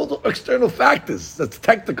 There was all external factors. That's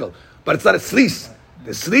technical, but it's not a sneeze.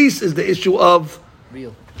 The sneeze is the issue of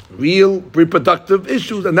real reproductive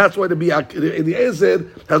issues, and that's why the Ezer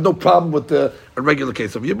has no problem with a regular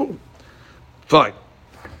case of Yibum. Fine.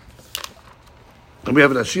 And we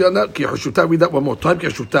have an Ashia on that. Ki Hashutah, read that one more time. Ki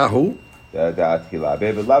Hashutahu.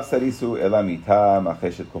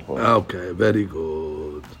 Okay, very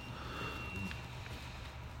good.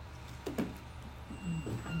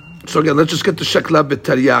 So again, let's just get to Shekla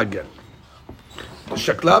B'Tarya again. The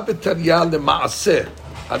Shekla B'Tarya L'Ma'aseh.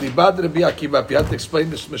 Adibad Rabbi Akiva, you have to explain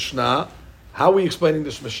this Mishnah. How are we explaining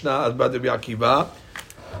this Mishnah? Adibad Rabbi Akiva.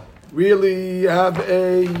 Really have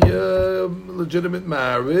a legitimate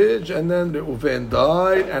marriage, and then Reuven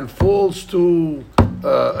died and falls to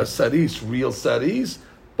a saris, real saris,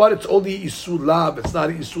 but it's only Isul Lav. It's not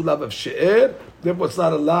an Isul Lav of She'er. Therefore, it's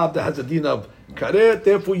not a Lav that has a din of Karet.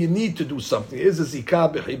 Therefore, you need to do something. It is a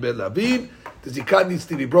Zikah B'Chibel Lavin. The Zikah needs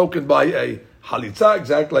to be broken by a Halitza,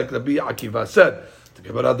 exactly like Rabbi Akiva said. The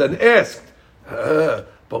Gemara then asked,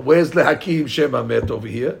 but where's the Hakim Shem Hamet over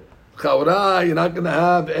here? Chaura, you're not going to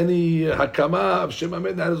have any Hakama of Shem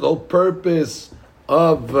Hamet. That is the whole purpose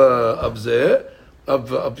of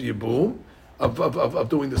Yibum, of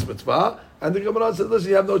doing this mitzvah. And the Gemara said, listen,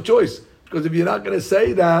 you have no choice. Because if you're not going to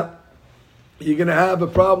say that, you're going to have a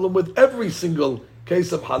problem with every single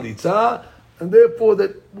case of Halitza. And therefore,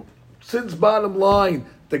 that since bottom line,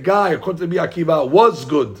 the guy, according to Rabbi Akiva, was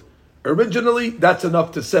good originally, that's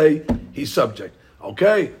enough to say he's subject.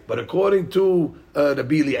 Okay, but according to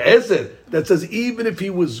Rabbi Eliezer, that says even if he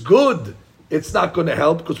was good, it's not going to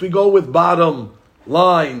help because we go with bottom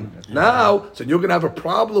line now. So you're going to have a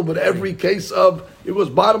problem with every case of it was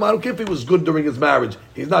bottom. I don't care if he was good during his marriage;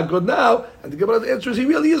 he's not good now. And the Gemara's answer is he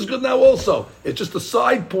really is good now. Also, it's just a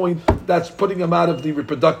side point that's putting him out of the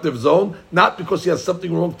reproductive zone, not because he has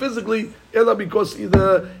something wrong physically, either because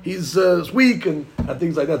either he's weak and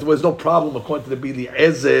things like that. So there's no problem according to the Rabbi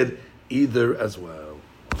Eliezer either as well.